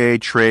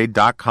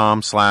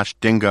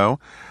otatrade.com/dingo.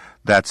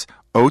 That's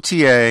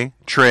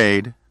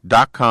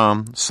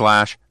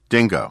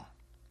otatrade.com/dingo.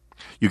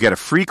 You get a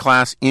free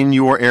class in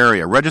your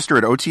area. Register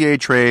at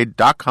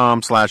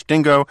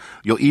otatrade.com/dingo.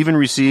 You'll even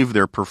receive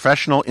their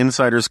professional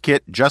insiders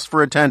kit just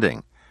for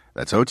attending.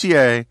 That's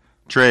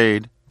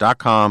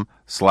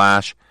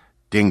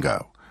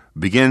otatrade.com/dingo.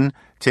 Begin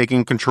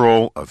taking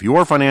control of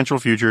your financial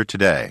future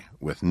today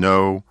with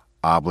no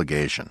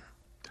obligation.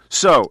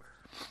 So,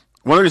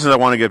 one of the reasons I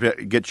want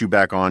to get you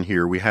back on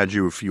here, we had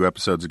you a few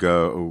months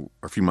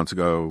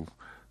ago,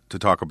 to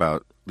talk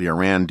about the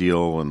Iran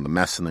deal and the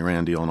mess in the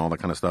Iran deal and all that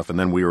kind of stuff. And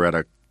then we were at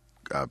a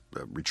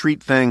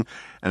retreat thing,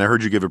 and I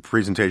heard you give a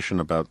presentation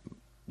about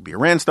the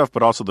Iran stuff,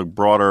 but also the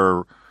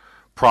broader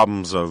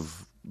problems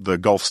of the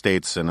Gulf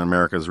states and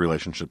America's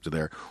relationship to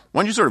there.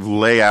 Why don't you sort of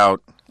lay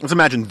out, let's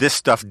imagine this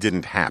stuff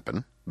didn't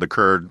happen. The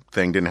Kurd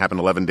thing didn't happen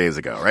 11 days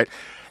ago, right?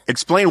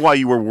 Explain why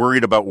you were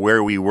worried about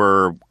where we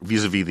were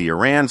vis-a-vis the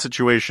Iran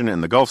situation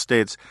and the Gulf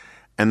states,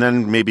 and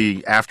then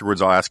maybe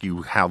afterwards I'll ask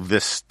you how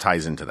this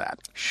ties into that.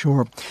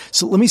 Sure.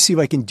 So let me see if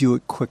I can do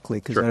it quickly,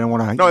 because I don't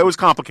want to... No, it was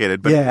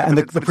complicated. But yeah, and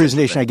the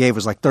presentation I gave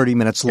was like 30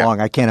 minutes long.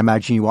 I can't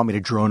imagine you want me to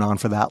drone on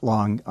for that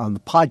long on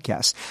the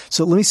podcast.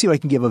 So let me see if I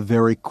can give a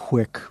very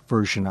quick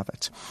version of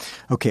it.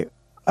 Okay.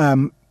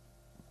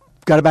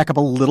 Got to back up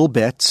a little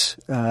bit.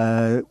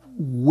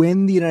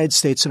 When the United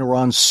States and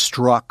Iran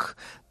struck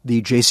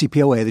the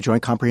JCPOA, the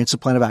Joint Comprehensive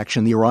Plan of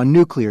Action, the Iran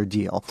nuclear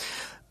deal,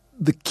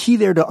 the key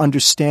there to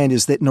understand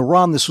is that in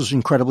Iran, this was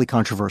incredibly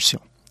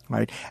controversial,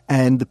 right?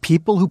 And the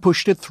people who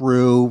pushed it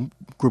through,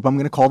 group I'm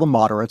going to call the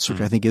moderates, which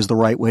I think is the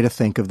right way to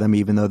think of them,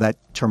 even though that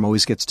term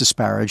always gets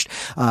disparaged,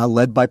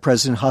 led by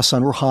President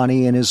Hassan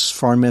Rouhani and his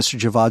foreign minister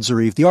Javad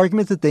Zarif. The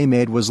argument that they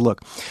made was,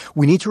 look,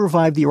 we need to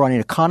revive the Iranian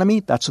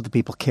economy. That's what the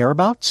people care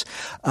about.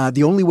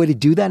 The only way to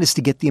do that is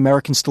to get the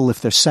Americans to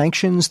lift their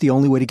sanctions. The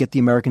only way to get the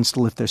Americans to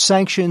lift their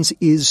sanctions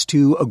is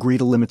to agree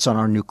to limits on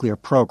our nuclear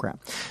program.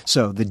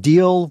 So the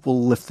deal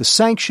will lift the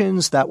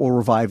sanctions. That will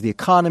revive the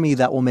economy.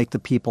 That will make the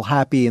people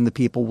happy, and the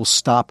people will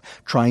stop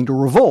trying to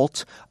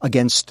revolt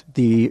against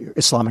the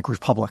Islamic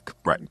Republic,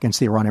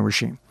 against the Iranian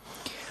regime.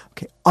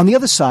 Okay. On the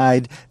other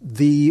side,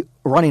 the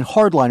Iranian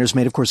hardliners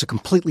made, of course, a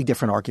completely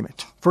different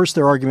argument. First,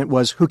 their argument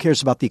was, who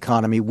cares about the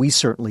economy? We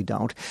certainly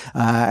don't.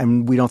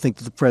 And we don't think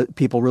that the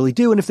people really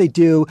do. And if they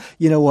do,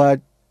 you know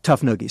what?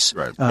 Tough noogies.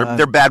 Right.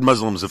 They're bad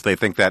Muslims if they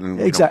think that.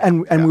 And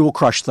exactly. And we will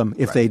crush them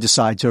if they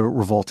decide to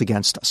revolt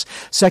against us.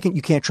 Second,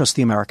 you can't trust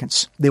the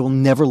Americans. They will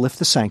never lift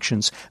the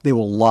sanctions. They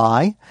will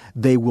lie.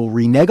 They will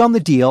renege on the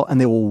deal, and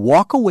they will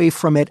walk away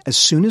from it as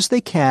soon as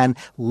they can,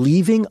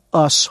 leaving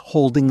us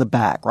holding the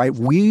bag, right?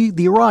 We,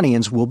 the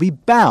Iranians, will be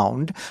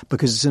bound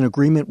because it's an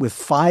agreement with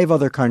 5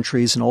 other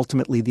countries and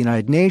ultimately the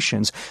United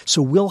Nations.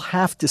 So we'll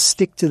have to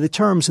stick to the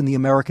terms, and the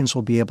Americans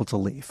will be able to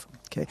leave.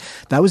 Okay.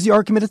 That was the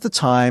argument at the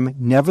time.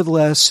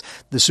 Nevertheless,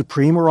 the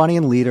supreme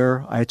Iranian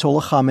leader,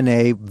 Ayatollah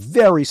Khamenei,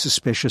 very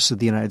suspicious of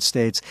the United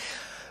States,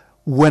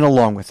 went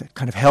along with it,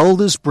 kind of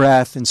held his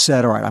breath and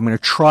said, all right, I'm going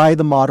to try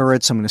the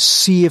moderates. I'm going to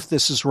see if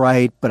this is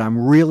right, but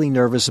I'm really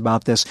nervous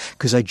about this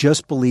because I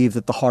just believe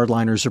that the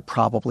hardliners are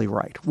probably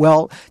right.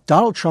 Well,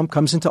 Donald Trump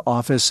comes into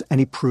office and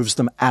he proves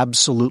them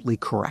absolutely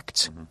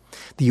correct. Mm-hmm.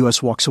 The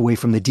U.S. walks away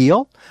from the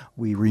deal.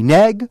 We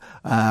renege.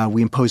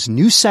 We impose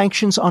new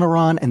sanctions on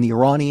Iran, and the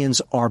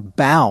Iranians are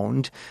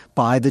bound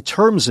by the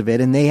terms of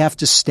it, and they have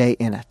to stay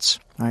in it.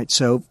 All right.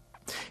 So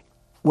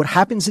what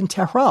happens in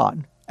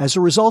Tehran as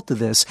a result of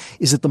this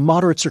is that the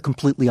moderates are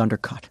completely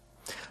undercut.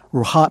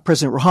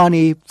 President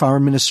Rouhani,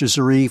 Foreign Minister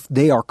Zarif,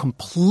 they are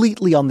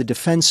completely on the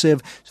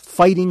defensive,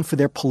 fighting for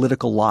their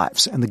political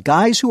lives. And the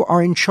guys who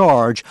are in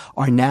charge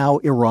are now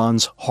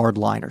Iran's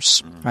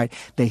hardliners, right?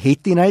 They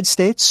hate the United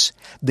States.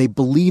 They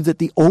believe that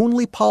the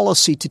only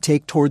policy to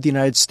take toward the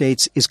United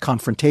States is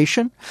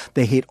confrontation.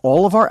 They hate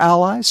all of our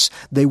allies.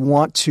 They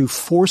want to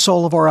force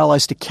all of our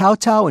allies to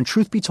kowtow. And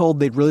truth be told,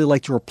 they'd really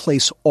like to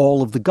replace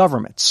all of the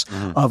governments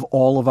of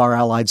all of our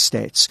allied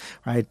states,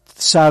 right?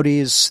 The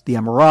Saudis, the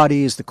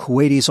Emiratis, the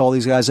Kuwaitis, all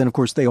these guys. And of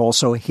course, they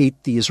also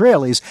hate the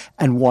Israelis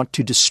and want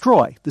to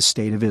destroy the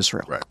state of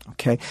Israel. Right.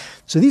 Okay.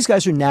 So these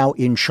guys are now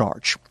in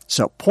charge.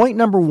 So point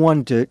number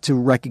one to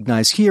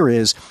recognize here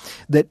is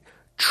that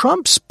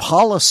Trump's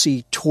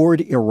policy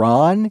toward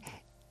Iran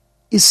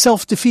is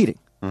self-defeating.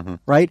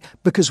 Right?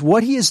 Because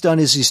what he has done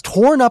is he's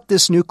torn up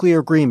this nuclear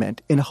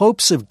agreement in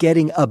hopes of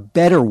getting a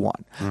better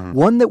one,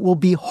 one that will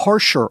be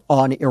harsher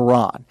on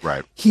Iran.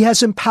 Right. He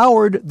has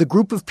empowered the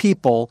group of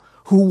people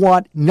who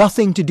want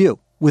nothing to do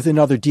with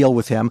another deal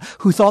with him,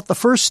 who thought the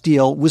first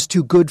deal was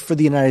too good for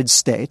the United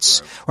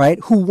States, right?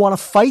 Who want to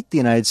fight the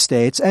United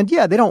States. And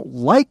yeah, they don't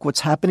like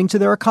what's happening to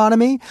their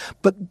economy,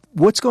 but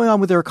what's going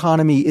on with their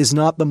economy is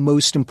not the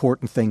most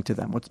important thing to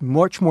them. What's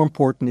much more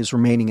important is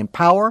remaining in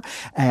power,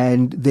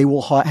 and they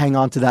will hang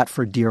on to that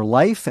for dear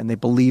life. And they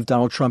believe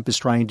Donald Trump is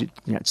the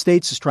United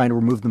States is trying to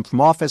remove them from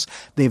office.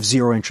 They have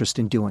zero interest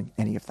in doing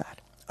any of that.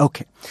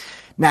 Okay.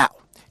 Now,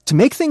 to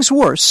make things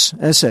worse,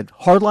 as I said,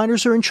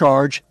 hardliners are in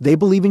charge. They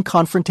believe in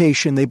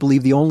confrontation. They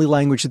believe the only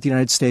language that the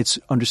United States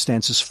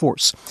understands is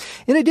force.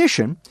 In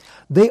addition,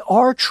 they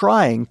are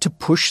trying to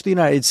push the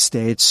United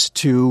States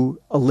to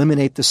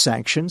eliminate the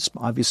sanctions,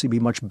 obviously be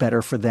much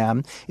better for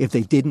them if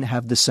they didn't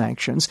have the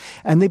sanctions.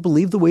 And they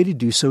believe the way to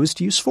do so is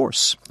to use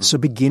force. So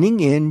beginning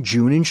in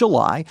June and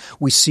July,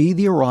 we see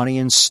the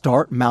Iranians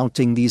start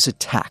mounting these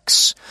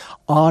attacks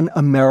on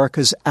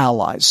America's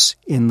allies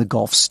in the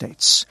Gulf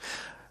states.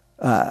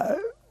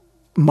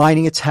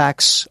 Mining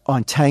attacks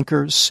on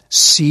tankers,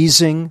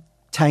 seizing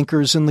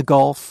tankers in the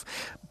Gulf,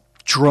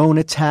 drone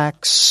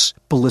attacks,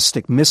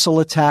 ballistic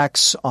missile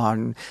attacks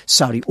on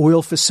Saudi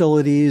oil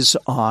facilities,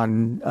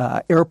 on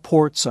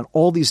airports, on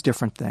all these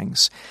different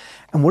things.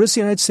 And what does the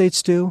United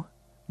States do?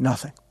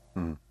 Nothing.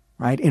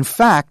 Right? In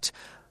fact,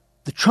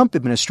 the Trump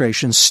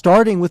administration,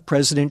 starting with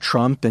President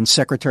Trump and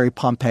Secretary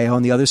Pompeo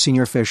and the other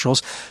senior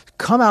officials,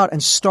 come out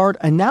and start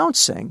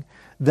announcing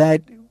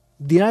that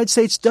the United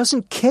States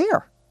doesn't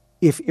care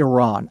if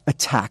Iran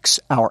attacks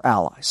our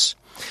allies.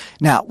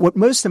 Now, what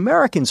most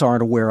Americans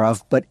aren't aware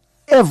of, but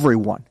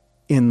everyone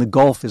in the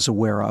Gulf is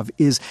aware of,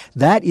 is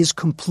that is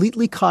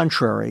completely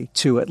contrary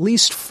to at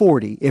least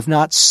 40, if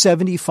not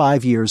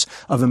 75 years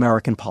of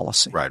American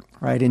policy. Right.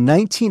 Right. In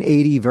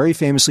 1980, very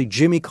famously,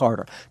 Jimmy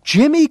Carter,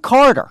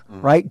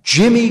 right?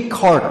 Jimmy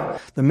Carter,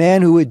 the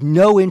man who had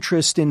no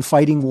interest in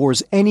fighting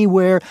wars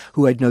anywhere,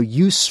 who had no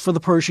use for the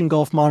Persian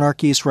Gulf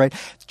monarchies, right?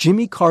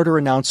 Jimmy Carter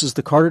announces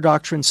the Carter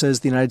Doctrine says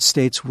the United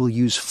States will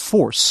use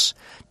force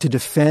to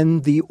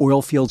defend the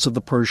oil fields of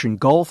the Persian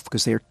Gulf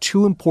because they are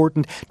too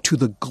important to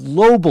the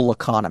global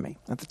economy.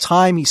 At the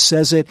time, he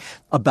says it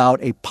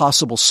about a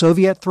possible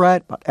Soviet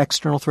threat, about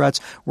external threats.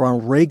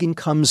 Ronald Reagan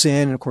comes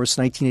in, and of course,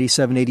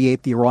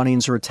 1987-88, the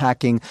Iranians are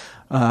attacking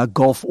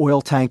Gulf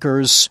oil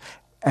tankers,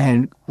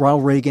 and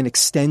Ronald Reagan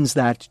extends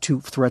that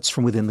to threats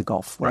from within the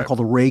Gulf, what I call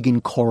the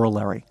Reagan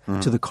corollary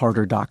to the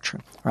Carter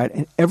Doctrine. Right,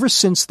 and ever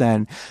since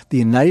then, the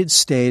United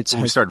States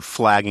we started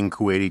flagging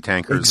Kuwaiti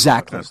tankers.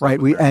 Exactly, right,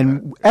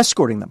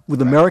 escorting them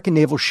with American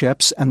naval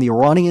ships, and the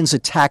Iranians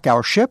attack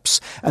our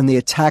ships, and they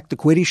attack the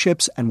Kuwaiti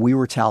ships, and we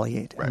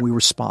retaliate, and we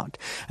respond.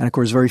 And of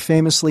course, very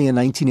famously in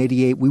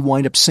 1988, we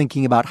wind up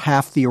sinking about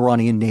half the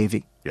Iranian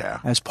Navy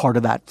as part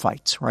of that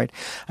fight, right?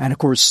 And of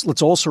course,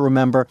 let's also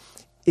remember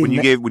when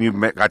you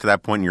got to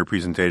that point in your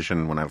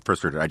presentation, when I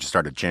first heard it, I just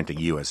started chanting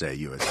USA,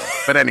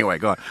 USA. But anyway,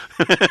 go on.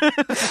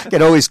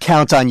 Can always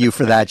count on you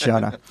for that,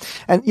 Jonah.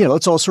 And,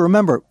 let's also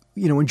remember,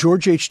 when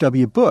George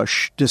H.W.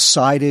 Bush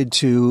decided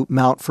to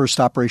mount first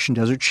Operation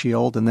Desert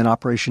Shield and then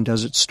Operation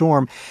Desert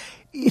Storm,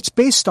 it's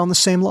based on the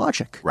same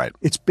logic. Right.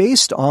 It's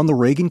based on the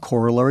Reagan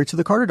corollary to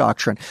the Carter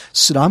Doctrine.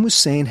 Saddam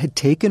Hussein had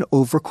taken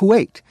over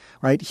Kuwait,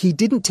 right? He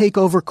didn't take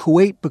over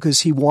Kuwait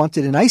because he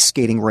wanted an ice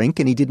skating rink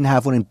and he didn't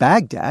have one in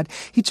Baghdad.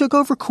 He took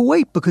over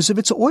Kuwait because of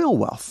its oil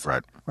wealth.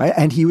 Right. Right?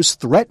 And he was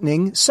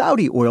threatening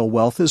Saudi oil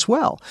wealth as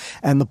well.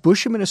 And the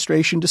Bush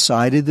administration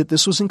decided that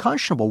this was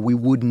unconscionable. We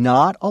would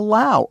not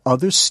allow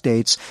other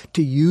states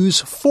to use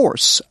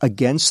force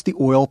against the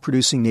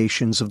oil-producing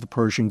nations of the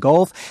Persian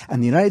Gulf.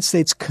 And the United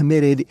States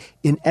committed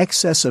in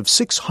excess of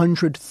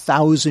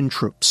 600,000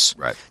 troops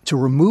to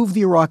remove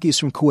the Iraqis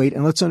from Kuwait.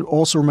 And let's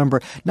also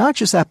remember, not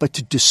just that, but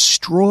to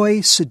destroy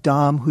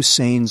Saddam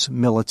Hussein's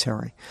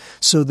military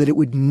so that it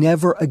would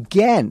never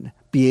again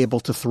be able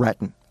to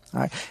threaten. All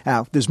right.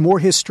 Now, there's more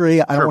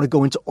history. I don't want to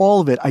go into all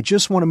of it. I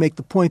just want to make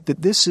the point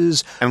that this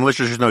is... And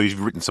listeners know you've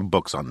written some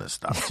books on this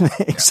stuff. So.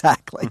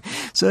 Exactly.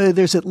 So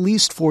there's at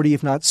least 40,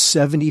 if not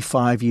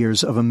 75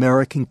 years of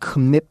American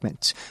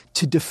commitment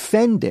to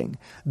defending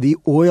the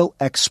oil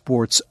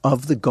exports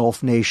of the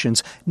Gulf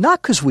nations,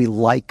 not because we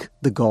like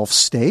the Gulf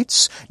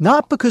states,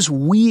 not because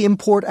we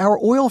import our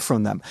oil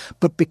from them,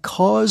 but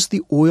because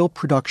the oil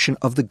production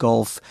of the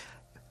Gulf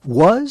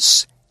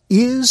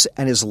is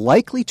and is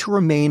likely to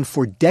remain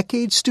for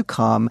decades to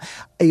come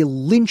a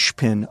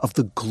linchpin of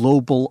the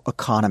global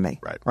economy.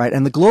 Right?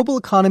 And the global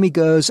economy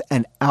goes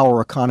and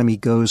our economy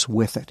goes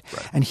with it.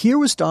 Right. And here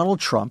was Donald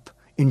Trump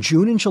in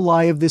June and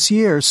July of this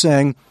year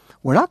saying,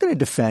 we're not going to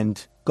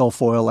defend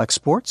Gulf oil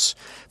exports.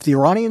 If the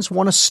Iranians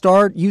want to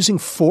start using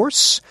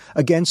force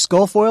against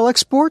Gulf oil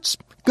exports,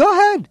 go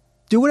ahead.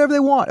 Do whatever they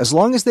want, as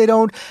long as they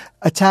don't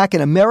attack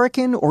an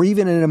American or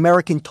even an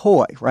American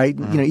toy, right?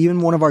 Mm-hmm.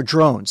 Even one of our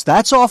drones.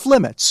 That's off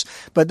limits.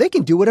 But they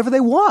can do whatever they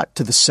want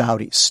to the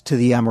Saudis, to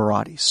the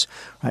Emiratis,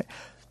 right?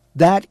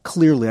 That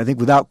clearly, I think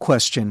without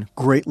question,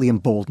 greatly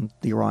emboldened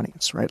the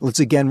Iranians, right?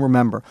 Let's again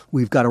remember,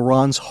 we've got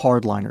Iran's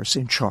hardliners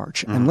in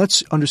charge. Mm-hmm. And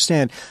let's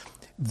understand,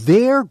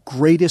 their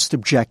greatest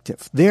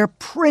objective, their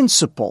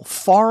principal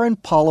foreign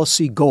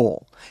policy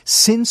goal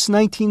since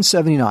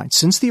 1979,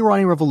 since the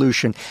Iranian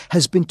Revolution,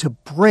 has been to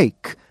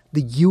break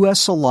the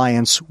U.S.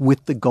 alliance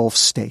with the Gulf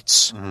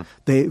states. Mm-hmm.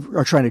 They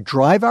are trying to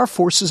drive our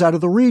forces out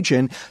of the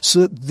region so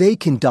that they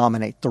can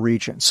dominate the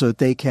region, so that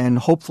they can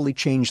hopefully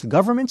change the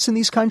governments in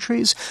these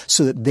countries,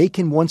 so that they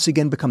can once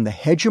again become the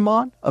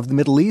hegemon of the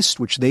Middle East,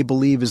 which they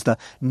believe is the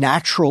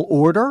natural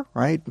order,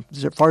 right?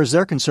 As far as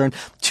they're concerned,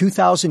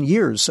 2,000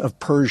 years of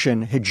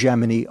Persian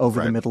hegemony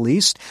over the Middle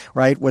East,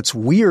 right? What's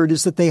weird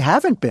is that they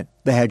haven't been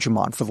the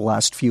hegemon for the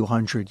last few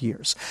hundred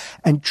years.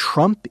 And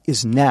Trump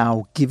is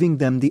now giving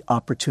them the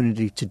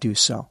opportunity to do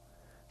so.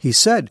 He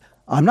said,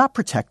 I'm not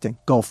protecting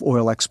Gulf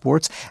oil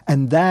exports,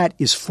 and that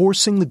is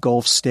forcing the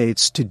Gulf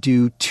states to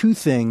do two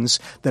things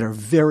that are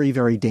very,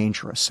 very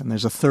dangerous. And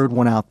there's a third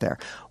one out there.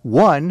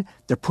 One,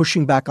 they're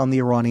pushing back on the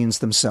Iranians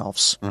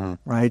themselves,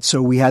 right?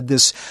 So we had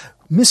this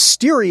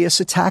mysterious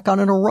attack on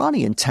an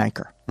Iranian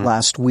tanker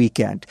last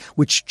weekend,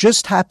 which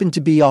just happened to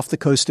be off the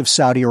coast of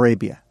Saudi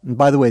Arabia. And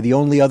by the way, the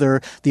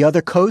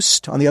other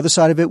coast on the other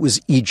side of it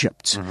was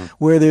Egypt,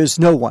 where there's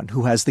no one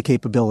who has the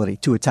capability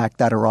to attack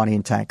that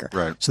Iranian tanker.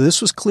 Right. So this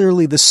was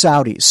clearly the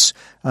Saudis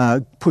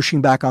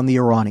pushing back on the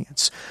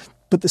Iranians.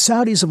 But the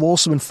Saudis have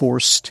also been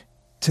forced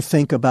to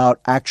think about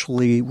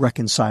actually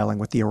reconciling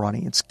with the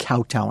Iranians,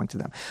 kowtowing to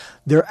them.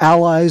 Their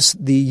allies,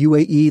 the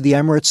UAE, the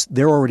Emirates,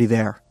 they're already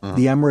there.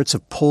 The Emirates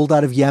have pulled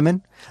out of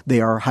Yemen. They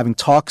are having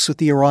talks with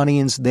the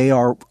Iranians. They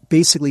are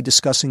basically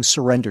discussing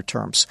surrender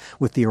terms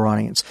with the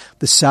Iranians.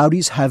 The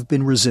Saudis have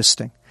been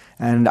resisting.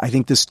 And I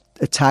think this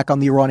attack on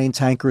the Iranian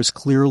tanker is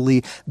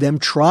clearly them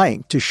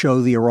trying to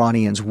show the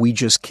Iranians, we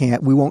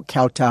won't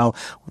kowtow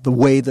the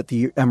way that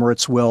the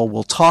Emirates will.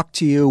 We'll talk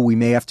to you. We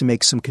may have to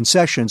make some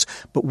concessions,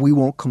 but we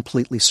won't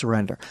completely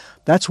surrender.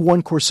 That's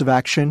one course of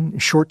action.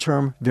 Short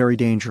term, very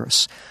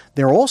dangerous.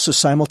 They're also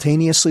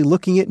simultaneously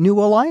looking at new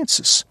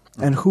alliances.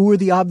 And who are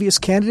the obvious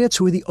candidates?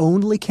 Who are the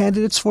only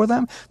candidates for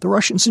them? The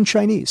Russians and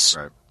Chinese.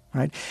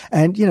 Right.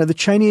 And, the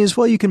Chinese,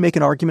 well, you can make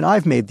an argument.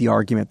 I've made the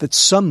argument that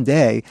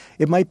someday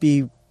it might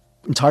be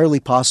entirely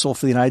possible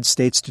for the United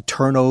States to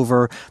turn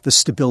over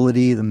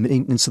the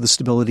maintenance of the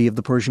stability of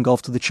the Persian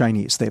Gulf to the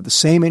Chinese. They have the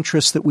same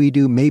interests that we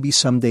do. Maybe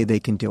someday they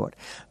can do it.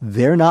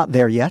 They're not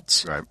there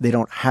yet. Right. They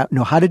don't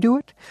know how to do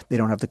it. They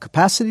don't have the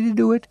capacity to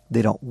do it.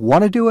 They don't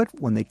want to do it.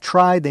 When they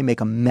try, they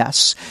make a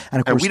mess.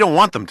 And of course, we don't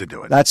want them to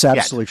do it. That's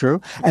absolutely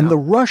true. And the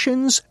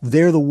Russians,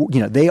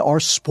 they are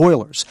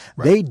spoilers.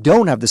 Right. They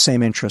don't have the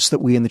same interests that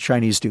we and the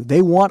Chinese do.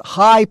 They want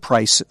high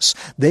prices.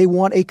 They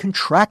want a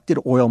contracted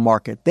oil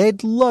market.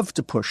 They'd love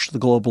to push the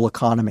global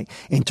economy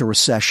into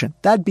recession.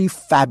 That'd be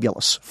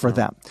fabulous for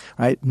them,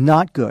 right?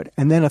 Not good.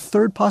 And then a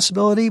third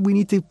possibility we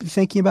need to be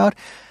thinking about,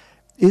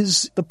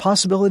 is the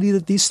possibility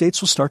that these states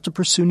will start to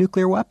pursue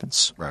nuclear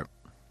weapons. Right.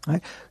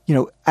 Right?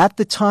 At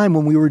the time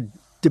when we were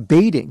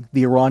debating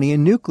the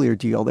Iranian nuclear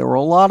deal, there were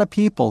a lot of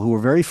people who were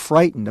very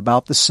frightened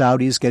about the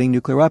Saudis getting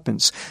nuclear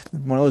weapons.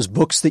 One of those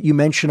books that you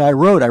mentioned I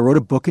wrote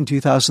a book in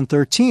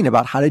 2013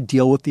 about how to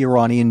deal with the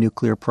Iranian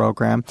nuclear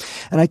program.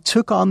 And I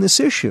took on this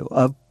issue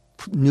of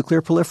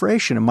nuclear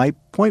proliferation. And my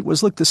point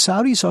was, look, the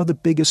Saudis are the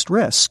biggest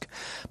risk.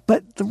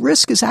 But the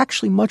risk is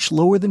actually much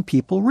lower than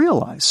people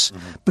realize.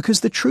 Mm-hmm. Because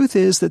the truth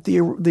is that the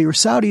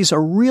Saudis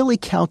are really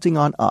counting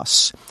on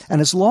us.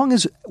 And as long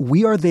as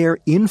we are there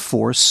in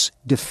force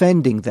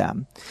defending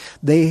them,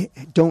 they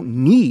don't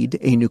need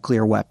a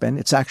nuclear weapon.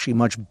 It's actually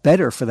much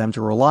better for them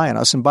to rely on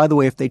us. And by the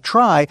way, if they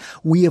try,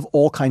 we have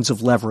all kinds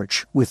of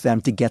leverage with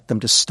them to get them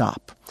to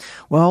stop.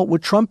 Well,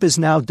 what Trump has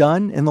now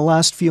done in the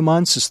last few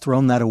months is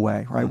thrown that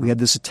away, right? We had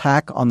this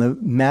attack on the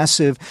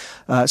massive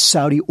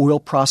Saudi oil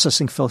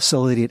processing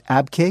facility at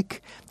Abqaiq.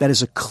 That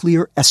is a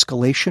clear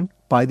escalation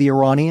by the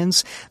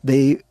Iranians.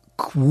 They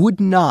would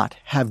not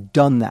have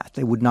done that.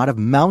 They would not have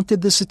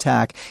mounted this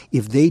attack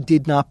if they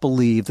did not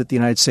believe that the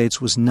United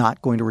States was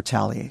not going to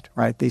retaliate,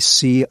 right? They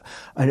see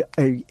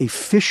a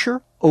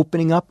fissure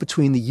opening up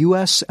between the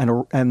U.S.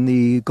 and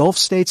the Gulf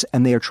states,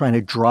 and they are trying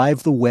to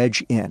drive the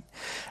wedge in.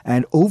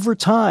 And over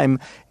time,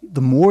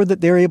 the more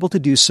that they're able to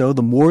do so,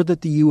 the more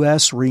that the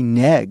U.S.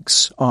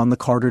 reneges on the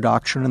Carter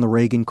Doctrine and the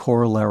Reagan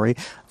Corollary,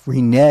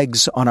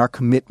 reneges on our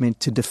commitment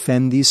to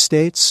defend these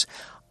states.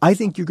 I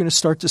think you're going to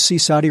start to see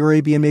Saudi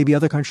Arabia and maybe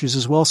other countries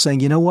as well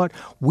saying, you know what,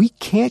 we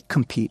can't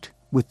compete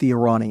with the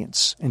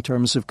Iranians in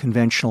terms of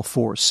conventional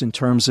force, in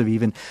terms of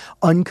even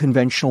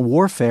unconventional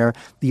warfare.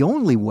 The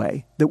only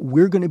way that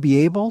we're going to be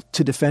able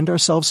to defend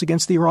ourselves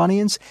against the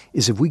Iranians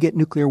is if we get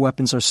nuclear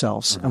weapons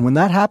ourselves. Mm-hmm. And when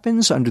that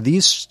happens, under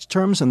these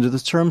terms, under the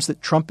terms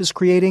that Trump is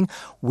creating,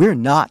 we're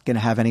not going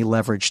to have any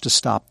leverage to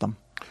stop them.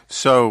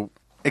 So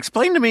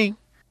explain to me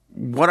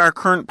what our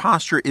current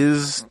posture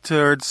is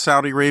towards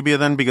Saudi Arabia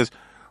then, because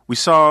we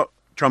saw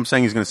Trump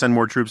saying he's going to send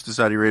more troops to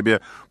Saudi Arabia,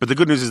 but the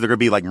good news is they're going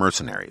to be like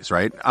mercenaries,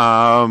 right?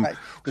 Right.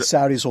 The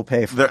Saudis will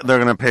pay for it. They're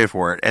going to pay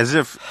for it, as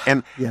if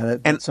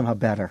that's somehow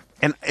better.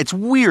 And it's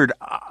weird,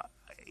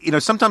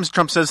 sometimes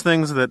Trump says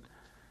things that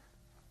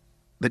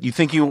you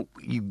think you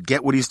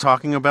get what he's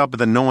talking about, but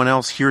then no one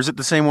else hears it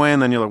the same way, and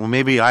then you're like, well,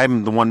 maybe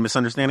I'm the one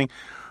misunderstanding.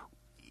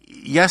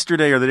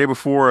 Yesterday or the day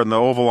before, in the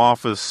Oval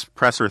Office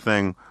presser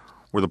thing,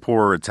 where the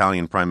poor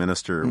Italian prime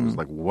minister was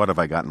like, "What have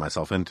I gotten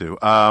myself into?"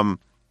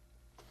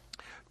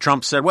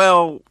 Trump said,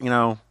 well,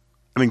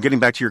 getting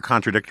back to your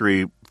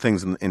contradictory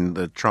things in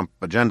the Trump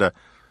agenda,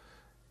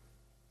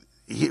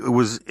 it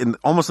was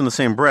almost in the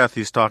same breath,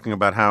 he's talking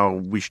about how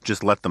we should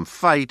just let them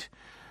fight,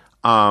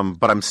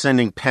 but I'm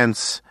sending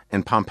Pence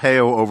and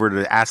Pompeo over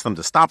to ask them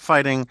to stop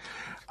fighting.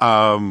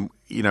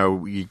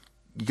 You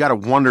got to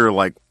wonder,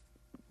 like,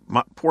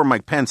 poor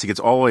Mike Pence, he gets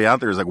all the way out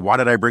there. He's like, why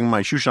did I bring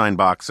my shoeshine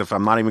box if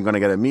I'm not even going to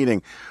get a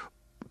meeting?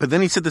 But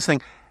then he said this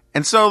thing,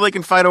 and so they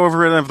can fight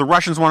over it. And if the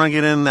Russians want to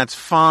get in, that's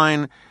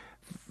fine.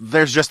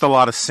 There's just a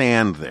lot of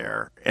sand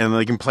there, and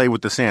they can play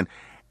with the sand.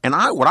 And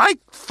what I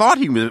thought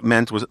he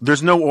meant was,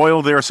 there's no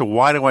oil there, so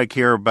why do I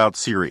care about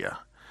Syria?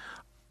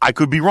 I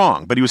could be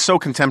wrong, but he was so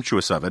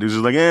contemptuous of it. He was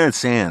like, it's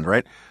sand,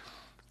 right?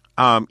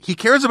 He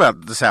cares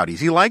about the Saudis.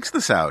 He likes the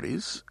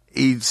Saudis.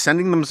 He's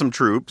sending them some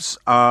troops,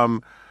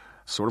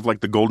 sort of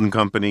like the Golden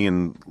Company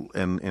in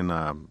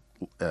Game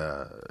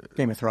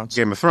of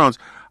Thrones.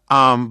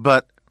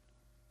 But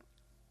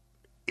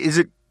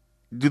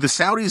do the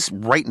Saudis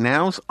right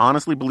now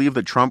honestly believe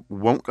that Trump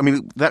won't? I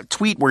mean, that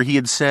tweet where he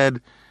had said,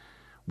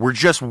 we're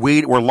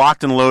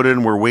locked and loaded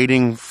and we're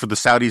waiting for the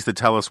Saudis to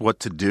tell us what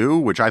to do,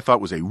 which I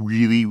thought was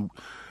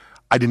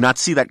I did not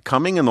see that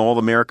coming in the All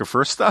America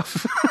First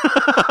stuff.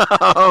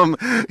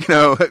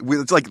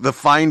 It's like the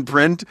fine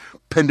print,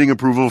 pending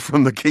approval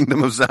from the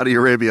Kingdom of Saudi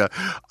Arabia.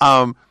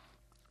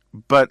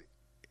 But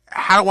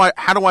how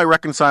do I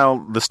reconcile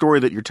the story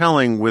that you're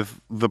telling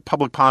with the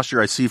public posture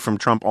I see from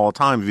Trump all the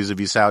time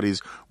vis-a-vis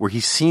Saudis, where he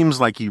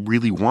seems like he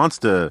really wants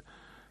to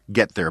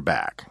get their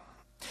back?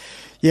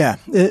 Yeah,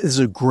 it is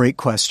a great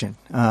question.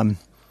 When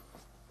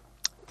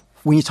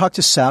you talk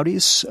to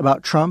Saudis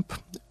about Trump,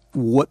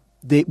 what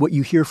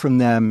you hear from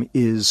them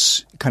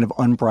is kind of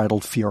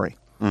unbridled fury.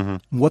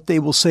 Mm-hmm. What they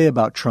will say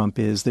about Trump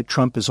is that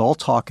Trump is all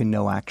talk and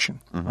no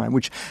action, mm-hmm. right?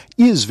 Which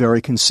is very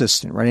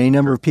consistent, right? Any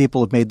number of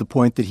people have made the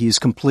point that he's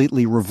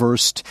completely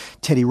reversed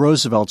Teddy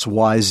Roosevelt's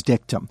wise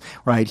dictum,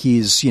 right?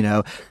 He's,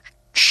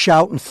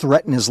 shout and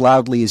threaten as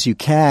loudly as you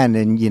can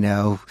and,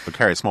 But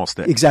carry a small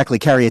stick. Exactly.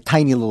 Carry a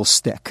tiny little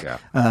stick. Yeah.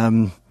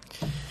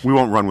 We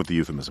won't run with the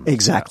euphemism.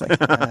 Exactly.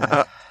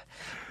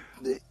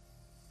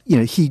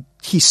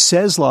 He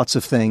says lots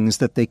of things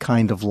that they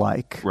kind of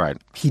like. Right.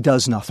 He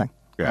does nothing.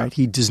 Yeah. Right?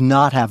 He does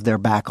not have their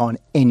back on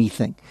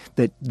anything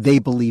that they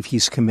believe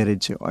he's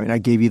committed to. I mean, I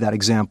gave you that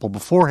example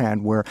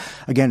beforehand where,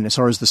 again, as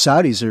far as the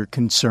Saudis are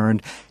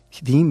concerned,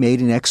 he made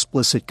an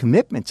explicit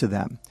commitment to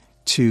them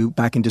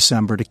back in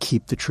December to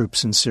keep the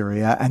troops in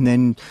Syria. And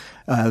then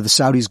The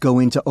Saudis go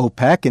into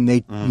OPEC and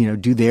they,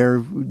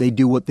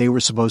 do what they were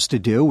supposed to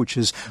do, which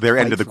is their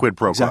end of the quid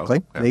pro quo.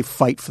 Exactly. Yeah. They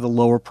fight for the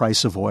lower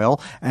price of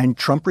oil, and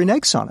Trump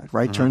reneges on it,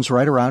 right? Turns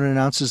right around and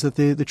announces that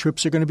the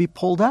troops are going to be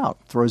pulled out,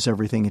 throws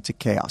everything into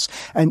chaos.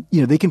 And,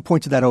 they can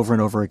point to that over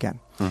and over again.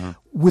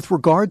 With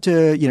regard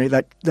to,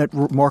 that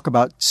remark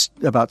about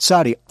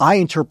Saudi, I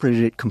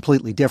interpreted it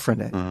completely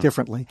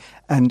differently.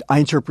 And I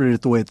interpreted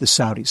it the way that the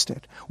Saudis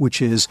did,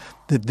 which is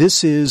that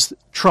this is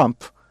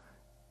Trump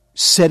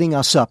setting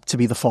us up to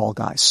be the fall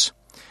guys.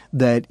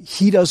 That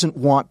he doesn't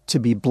want to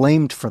be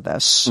blamed for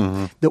this,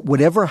 that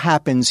whatever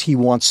happens, he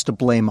wants to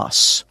blame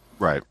us.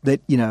 Right.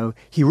 That,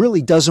 he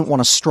really doesn't want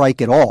to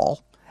strike at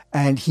all.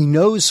 And he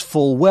knows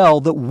full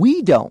well that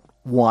we don't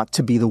want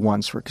to be the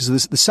ones for it.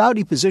 Because the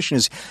Saudi position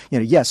is,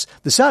 yes,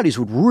 the Saudis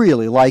would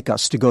really like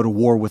us to go to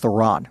war with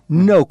Iran.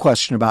 No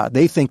question about it.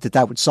 They think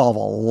that would solve a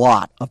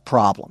lot of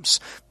problems.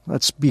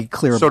 Let's be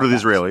clear about that. So do the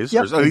Israelis.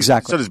 Yep,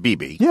 exactly. So does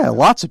Bibi. Yeah,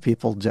 lots of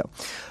people do.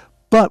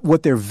 But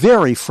what they're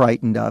very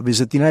frightened of is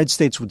that the United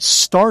States would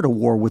start a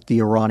war with the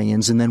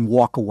Iranians and then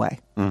walk away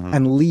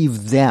and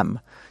leave them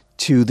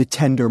to the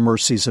tender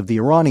mercies of the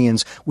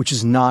Iranians, which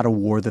is not a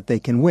war that they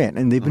can win.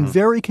 And they've been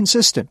very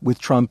consistent with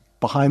Trump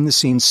behind the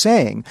scenes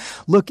saying,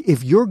 look,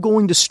 if you're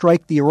going to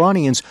strike the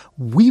Iranians,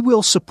 we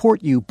will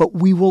support you, but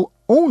we will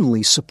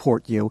only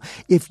support you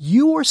if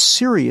you are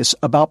serious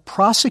about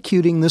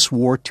prosecuting this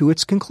war to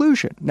its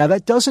conclusion. Now,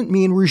 that doesn't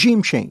mean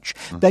regime change.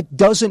 That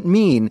doesn't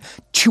mean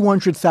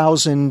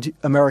 200,000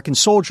 American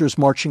soldiers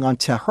marching on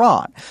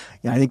Tehran.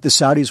 I think the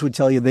Saudis would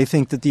tell you they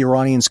think that the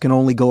Iranians can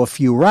only go a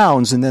few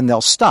rounds and then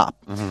they'll stop.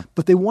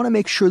 But they want to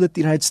make sure that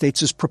the United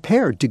States is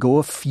prepared to go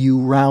a few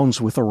rounds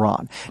with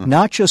Iran,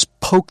 not just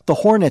poke the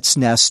hornet's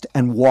nest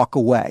and walk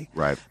away.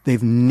 Right.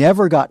 They've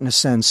never gotten a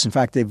sense, in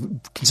fact, they've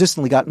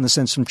consistently gotten the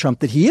sense from Trump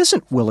that he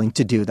isn't willing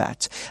to do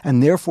that.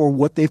 And therefore,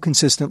 what they've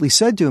consistently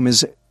said to him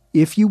is,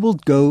 if you will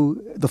go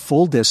the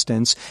full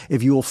distance,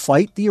 if you will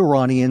fight the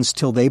Iranians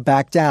till they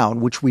back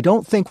down, which we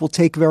don't think will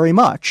take very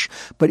much,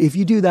 but if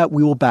you do that,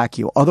 we will back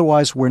you.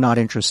 Otherwise, we're not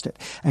interested.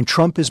 And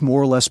Trump has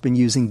more or less been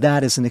using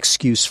that as an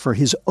excuse for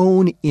his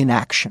own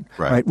inaction,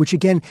 right? Which,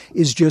 again,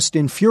 is just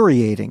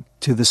infuriating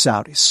to the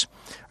Saudis.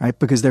 Right,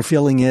 because their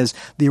feeling is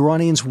the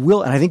Iranians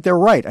will, and I think they're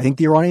right. I think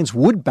the Iranians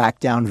would back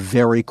down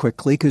very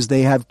quickly because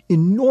they have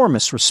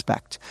enormous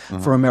respect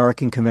for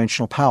American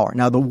conventional power.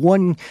 Now, the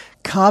one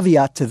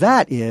caveat to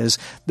that is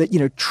that,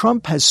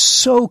 Trump has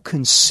so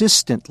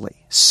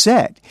consistently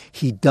said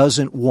he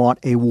doesn't want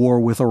a war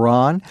with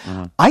Iran.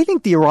 I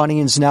think the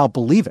Iranians now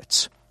believe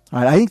it.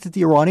 Right? I think that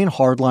the Iranian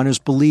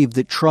hardliners believe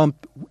that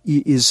Trump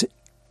is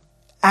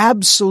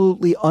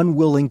absolutely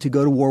unwilling to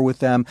go to war with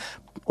them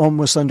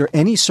almost under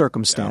any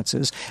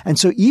circumstances. Yeah. And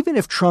so even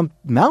if Trump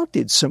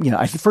mounted some,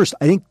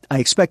 I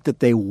expect that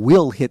they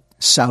will hit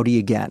Saudi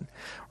again,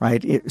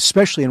 right?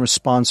 Especially in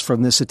response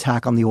from this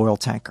attack on the oil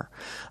tanker.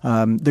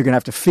 They're going to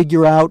have to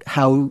figure out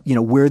how,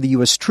 where the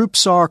U.S.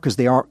 troops are because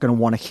they aren't going to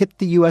want to hit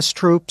the U.S.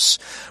 troops,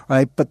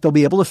 right? But they'll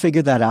be able to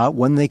figure that out.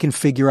 When they can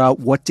figure out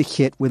what to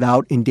hit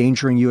without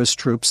endangering U.S.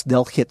 troops,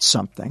 they'll hit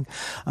something.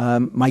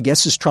 My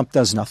guess is Trump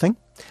does nothing.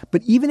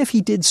 But even if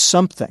he did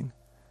something,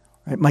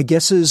 right, my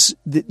guess is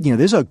that,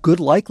 there's a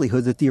good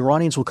likelihood that the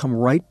Iranians will come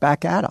right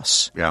back at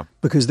us. Yeah.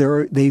 Because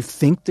they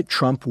think that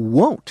Trump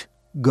won't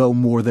go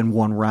more than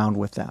one round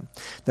with them.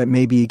 That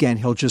maybe, again,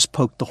 he'll just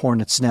poke the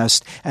hornet's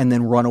nest and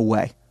then run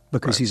away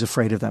because he's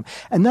afraid of them.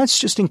 And that's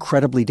just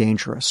incredibly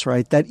dangerous,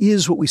 right? That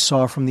is what we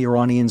saw from the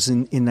Iranians in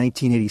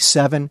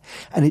 1987.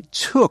 And it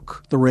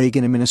took the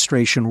Reagan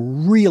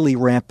administration really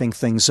ramping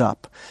things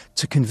up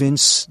to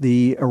convince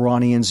the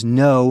Iranians,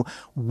 no,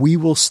 we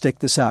will stick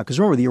this out. Because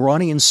remember, the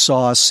Iranians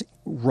saw us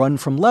run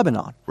from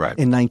Lebanon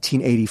in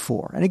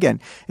 1984. And again,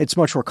 it's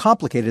much more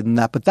complicated than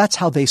that, but that's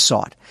how they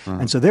saw it.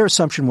 And so their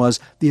assumption was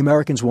the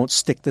Americans won't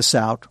stick this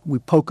out. We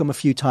poke them a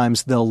few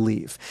times, they'll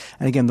leave.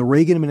 And again, the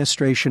Reagan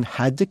administration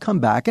had to come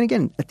back. And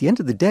again, at the end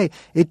of the day,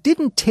 it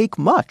didn't take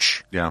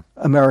much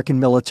American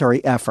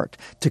military effort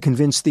to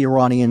convince the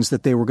Iranians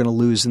that they were going to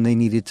lose and they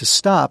needed to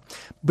stop.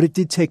 But it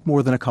did take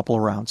more than a couple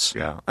of rounds.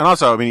 Yeah. And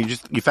also,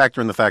 you factor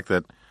in the fact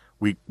that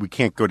we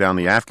can't go down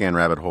the Afghan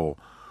rabbit hole.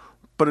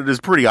 But it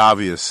is pretty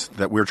obvious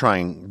that we're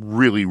trying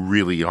really,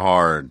 really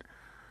hard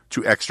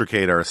to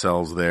extricate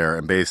ourselves there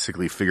and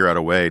basically figure out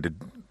a way to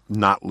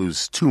not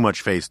lose too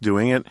much face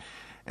doing it.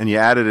 And you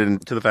added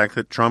into the fact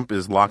that Trump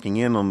is locking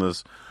in on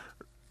this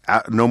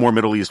no more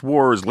Middle East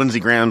wars. Lindsey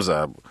Graham's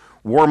a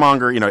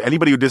warmonger.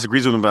 Anybody who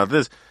disagrees with him about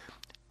this,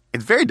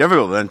 it's very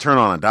difficult to then turn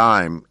on a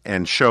dime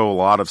and show a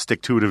lot of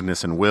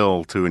stick-to-itiveness and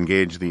will to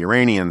engage the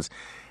Iranians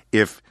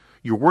if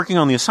you're working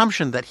on the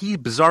assumption that he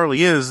bizarrely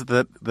is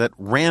that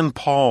Rand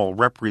Paul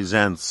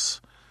represents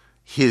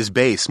his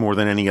base more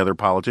than any other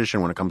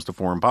politician when it comes to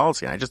foreign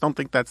policy. I just don't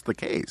think that's the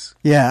case.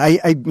 Yeah,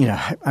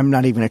 I'm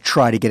not even going to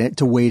try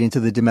to wade into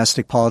the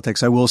domestic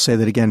politics. I will say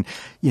that again,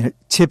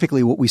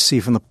 typically what we see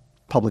from the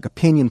public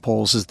opinion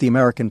polls is the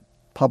American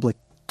public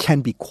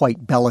can be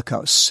quite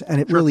bellicose, and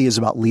it really is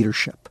about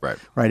leadership.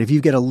 Right. If you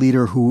get a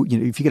leader who,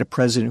 if you get a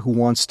president who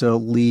wants to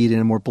lead in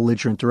a more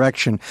belligerent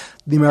direction,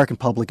 the American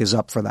public is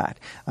up for that.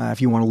 If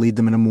you want to lead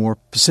them in a more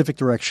pacific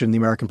direction, the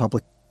American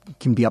public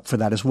can be up for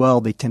that as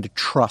well. They tend to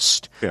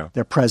trust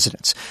their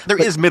presidents.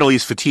 There is Middle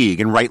East fatigue,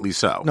 and rightly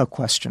so. No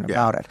question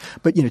about it.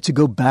 But, to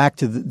go back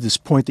to this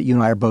point that you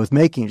and I are both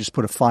making, just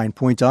put a fine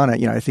point on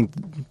it, I think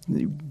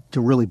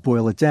to really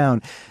boil it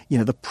down,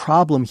 the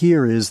problem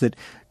here is that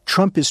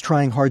Trump is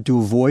trying hard to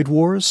avoid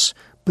wars,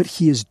 but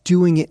he is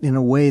doing it in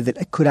a way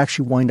that could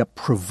actually wind up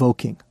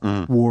provoking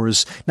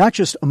wars, not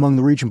just among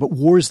the region, but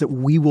wars that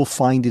we will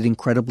find it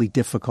incredibly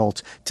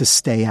difficult to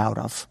stay out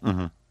of.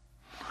 Mm-hmm.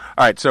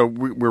 All right, so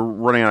we're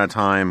running out of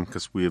time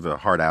because we have a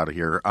hard out of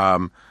here.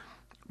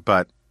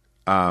 But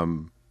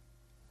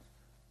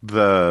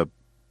the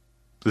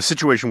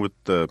situation with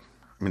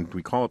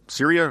we call it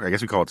Syria. I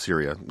guess we call it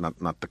Syria,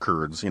 not the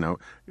Kurds. We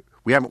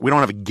don't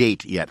have a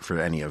gate yet for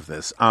any of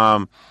this.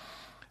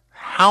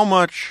 How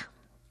much?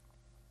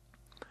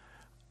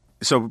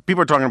 So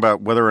people are talking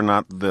about whether or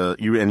not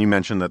you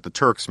mentioned that the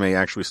Turks may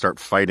actually start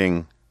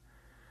fighting.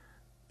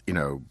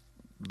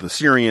 The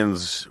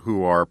Syrians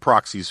who are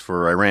proxies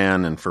for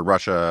Iran and for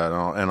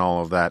Russia and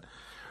all of that.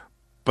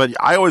 But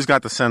I always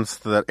got the sense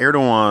that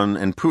Erdogan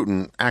and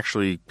Putin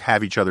actually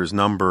have each other's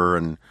number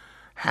and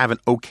have an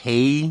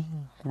okay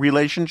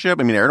relationship.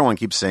 Erdogan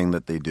keeps saying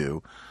that they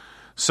do.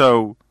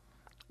 So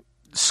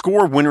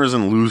score winners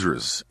and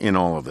losers in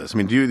all of this.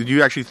 Do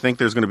you actually think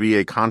there's going to be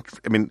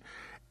in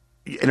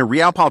a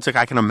realpolitik,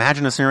 I can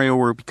imagine a scenario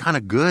where it'd be kind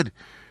of good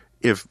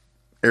if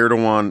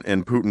Erdogan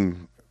and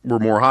Putin were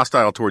more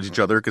hostile towards each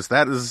other, because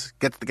that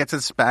gets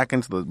us back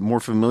into the more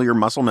familiar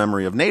muscle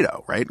memory of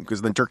NATO, right?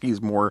 Because then Turkey is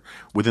more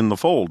within the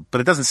fold. But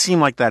it doesn't seem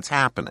like that's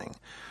happening.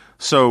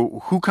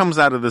 So who comes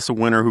out of this a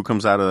winner? Who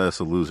comes out of this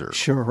a loser?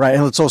 Sure, right.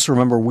 And let's also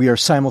remember we are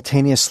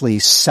simultaneously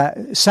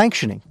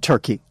sanctioning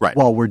Turkey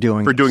while we're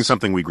doing doing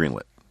something we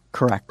greenlit.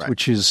 Correct,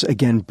 which is,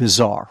 again,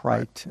 bizarre,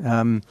 right?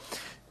 All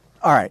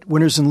right,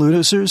 winners and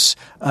losers.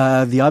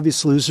 The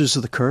obvious losers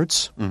are the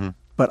Kurds. Mm-hmm.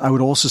 But I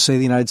would also say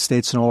the United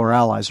States and all our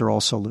allies are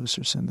also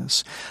losers in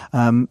this.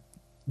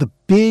 The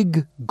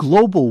big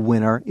global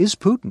winner is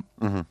Putin,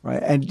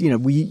 right?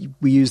 And, we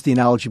used the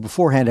analogy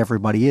beforehand,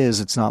 everybody is.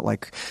 It's not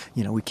like,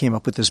 we came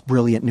up with this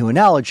brilliant new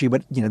analogy,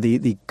 but,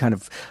 the kind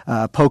of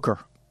poker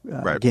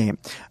game.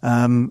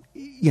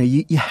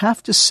 You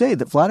have to say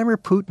that Vladimir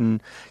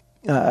Putin,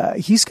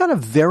 he's got a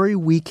very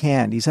weak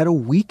hand. He's had a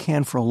weak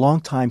hand for a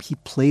long time. He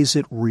plays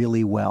it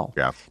really well.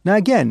 Yeah. Now,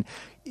 again,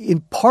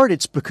 in part,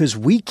 it's because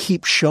we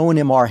keep showing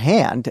him our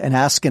hand and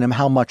asking him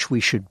how much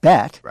we should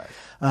bet. Right.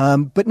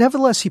 But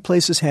nevertheless, he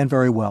plays his hand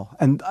very well.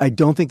 And I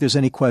don't think there's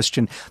any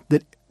question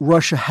that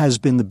Russia has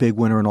been the big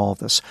winner in all of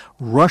this.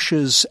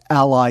 Russia's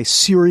ally,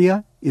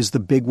 Syria, is the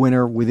big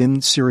winner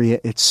within Syria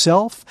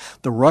itself.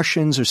 The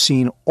Russians are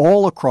seen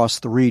all across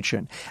the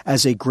region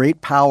as a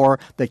great power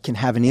that can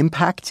have an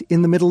impact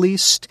in the Middle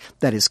East,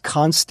 that is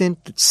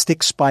constant, that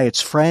sticks by its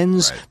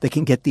friends, that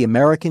can get the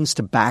Americans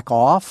to back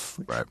off.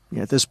 Right.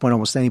 At this point,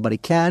 almost anybody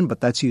can,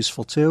 but that's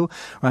useful too.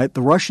 Right?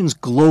 The Russians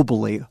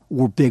globally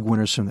were big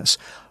winners from this.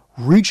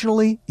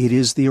 Regionally, it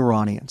is the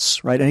Iranians,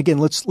 right? And again,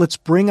 let's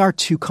bring our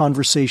two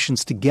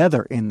conversations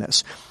together in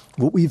this.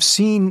 What we've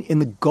seen in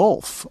the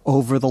Gulf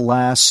over the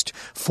last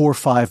 4 or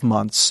 5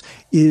 months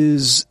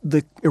is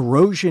the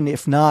erosion,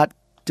 if not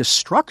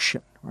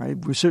destruction, right?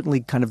 We're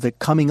certainly kind of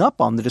coming up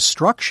on the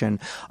destruction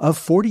of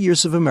 40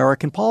 years of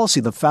American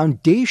policy. The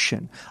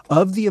foundation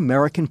of the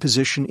American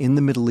position in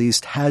the Middle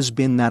East has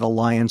been that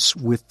alliance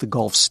with the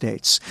Gulf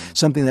states,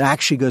 something that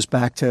actually goes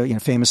back to,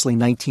 famously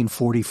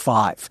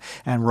 1945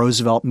 and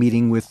Roosevelt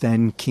meeting with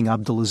then King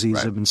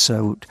Abdulaziz ibn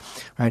Saud,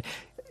 right?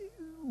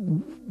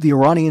 The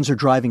Iranians are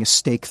driving a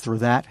stake through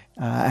that,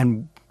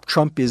 and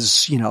Trump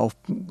is,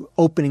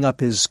 opening up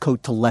his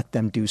coat to let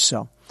them do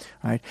so,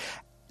 right?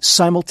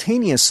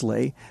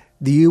 Simultaneously,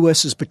 the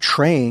U.S. is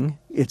betraying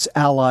its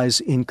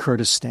allies in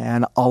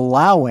Kurdistan,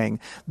 allowing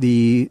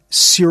the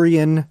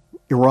Syrian,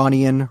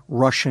 Iranian,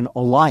 Russian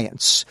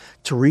alliance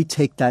to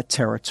retake that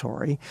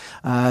territory.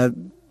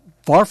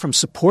 Far from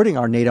supporting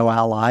our NATO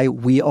ally,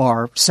 we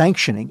are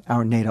sanctioning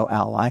our NATO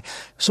ally.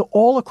 So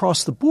all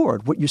across the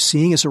board, what you're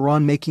seeing is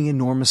Iran making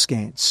enormous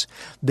gains.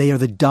 They are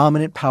the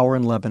dominant power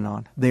in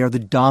Lebanon. They are the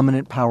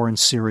dominant power in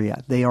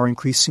Syria. They are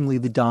increasingly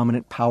the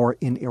dominant power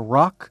in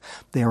Iraq.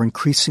 They are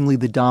increasingly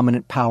the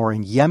dominant power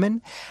in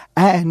Yemen.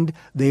 And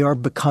they are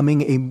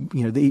becoming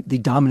the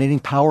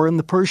dominating power in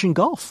the Persian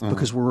Gulf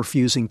because we're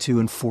refusing to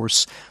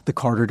enforce the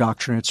Carter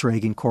Doctrine, its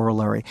Reagan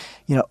corollary.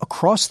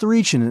 Across the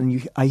region,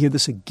 and I hear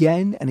this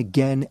again and again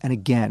and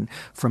again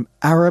from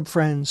Arab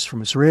friends,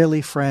 from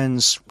Israeli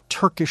friends,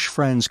 Turkish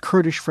friends,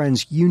 Kurdish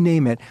friends, you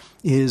name it,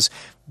 is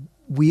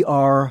we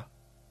are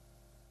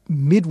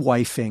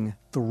midwifing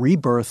the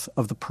rebirth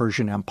of the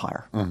Persian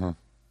Empire. Mm-hmm.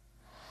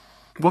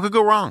 What could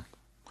go wrong?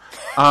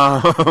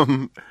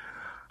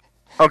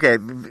 Okay,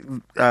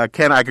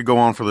 Ken, I could go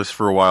on for this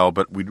for a while,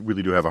 but we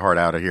really do have a hard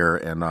out of here,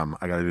 and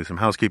I got to do some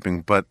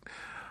housekeeping. But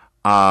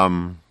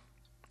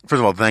first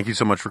of all, thank you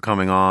so much for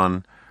coming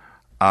on.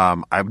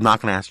 I'm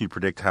not going to ask you to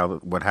predict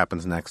what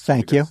happens next.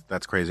 Thank you.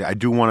 That's crazy. I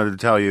do wanted to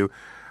tell you,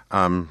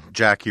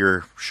 Jack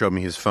here showed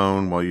me his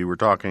phone while you were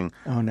talking.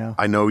 Oh, no.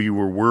 I know you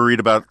were worried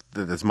about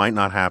that this might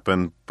not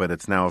happen, but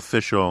it's now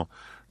official.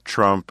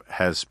 Trump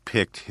has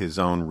picked his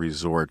own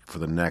resort for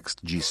the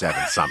next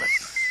G7 summit.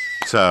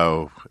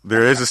 So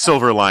there is a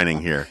silver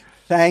lining here.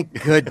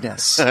 Thank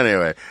goodness.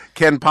 Anyway,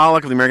 Ken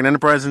Pollack of the American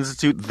Enterprise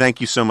Institute,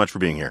 thank you so much for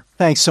being here.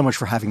 Thanks so much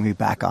for having me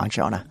back on,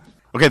 Jonah.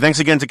 Okay, thanks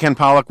again to Ken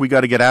Pollack. We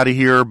got to get out of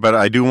here, but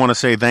I do want to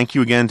say thank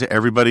you again to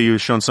everybody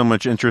who's shown so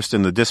much interest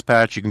in the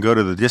Dispatch. You can go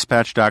to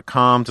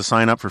thedispatch.com to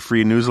sign up for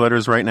free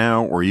newsletters right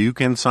now, or you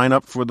can sign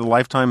up for the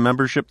lifetime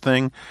membership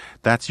thing.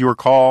 That's your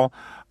call.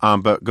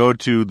 But go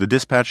to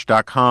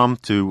thedispatch.com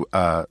to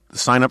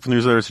sign up for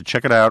newsletters, to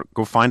check it out.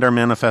 Go find our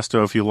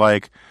manifesto if you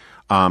like.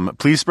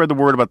 Please spread the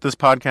word about this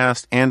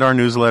podcast and our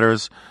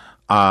newsletters.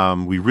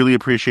 We really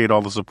appreciate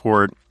all the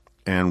support,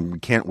 and we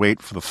can't wait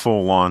for the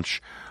full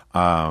launch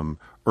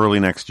early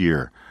next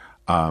year.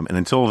 And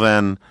until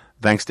then,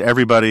 thanks to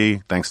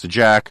everybody. Thanks to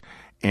Jack.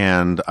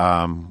 And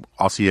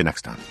I'll see you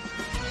next time.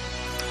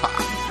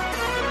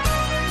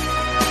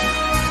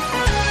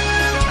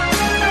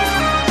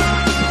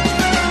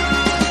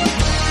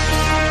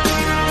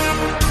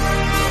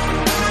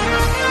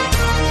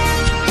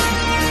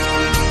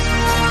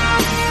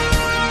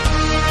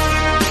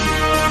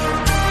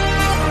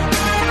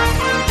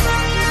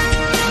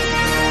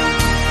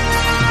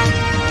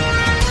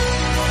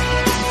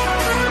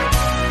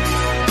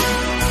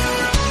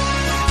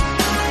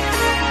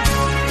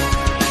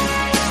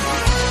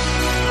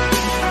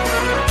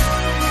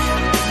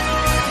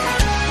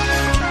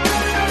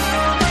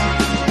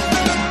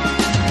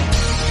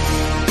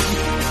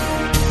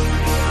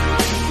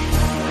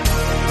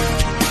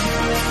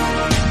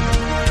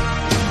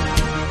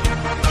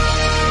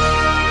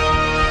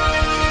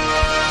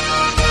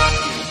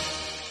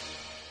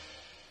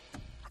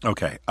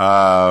 Okay.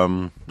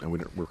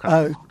 We're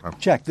kind of,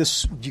 Jack, do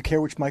you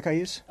care which mic I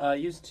use?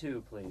 Use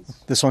 2,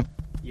 please. This one?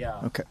 Yeah.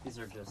 Okay. These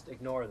are just,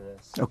 ignore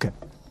this. Okay.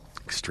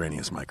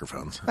 extraneous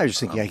microphones. I was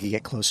just thinking I could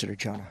get closer to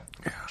Jonah.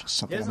 Yeah. Just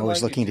something I'm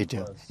always looking to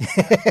do.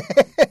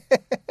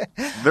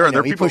 There are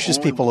he people pushes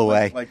people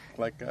away.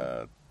 like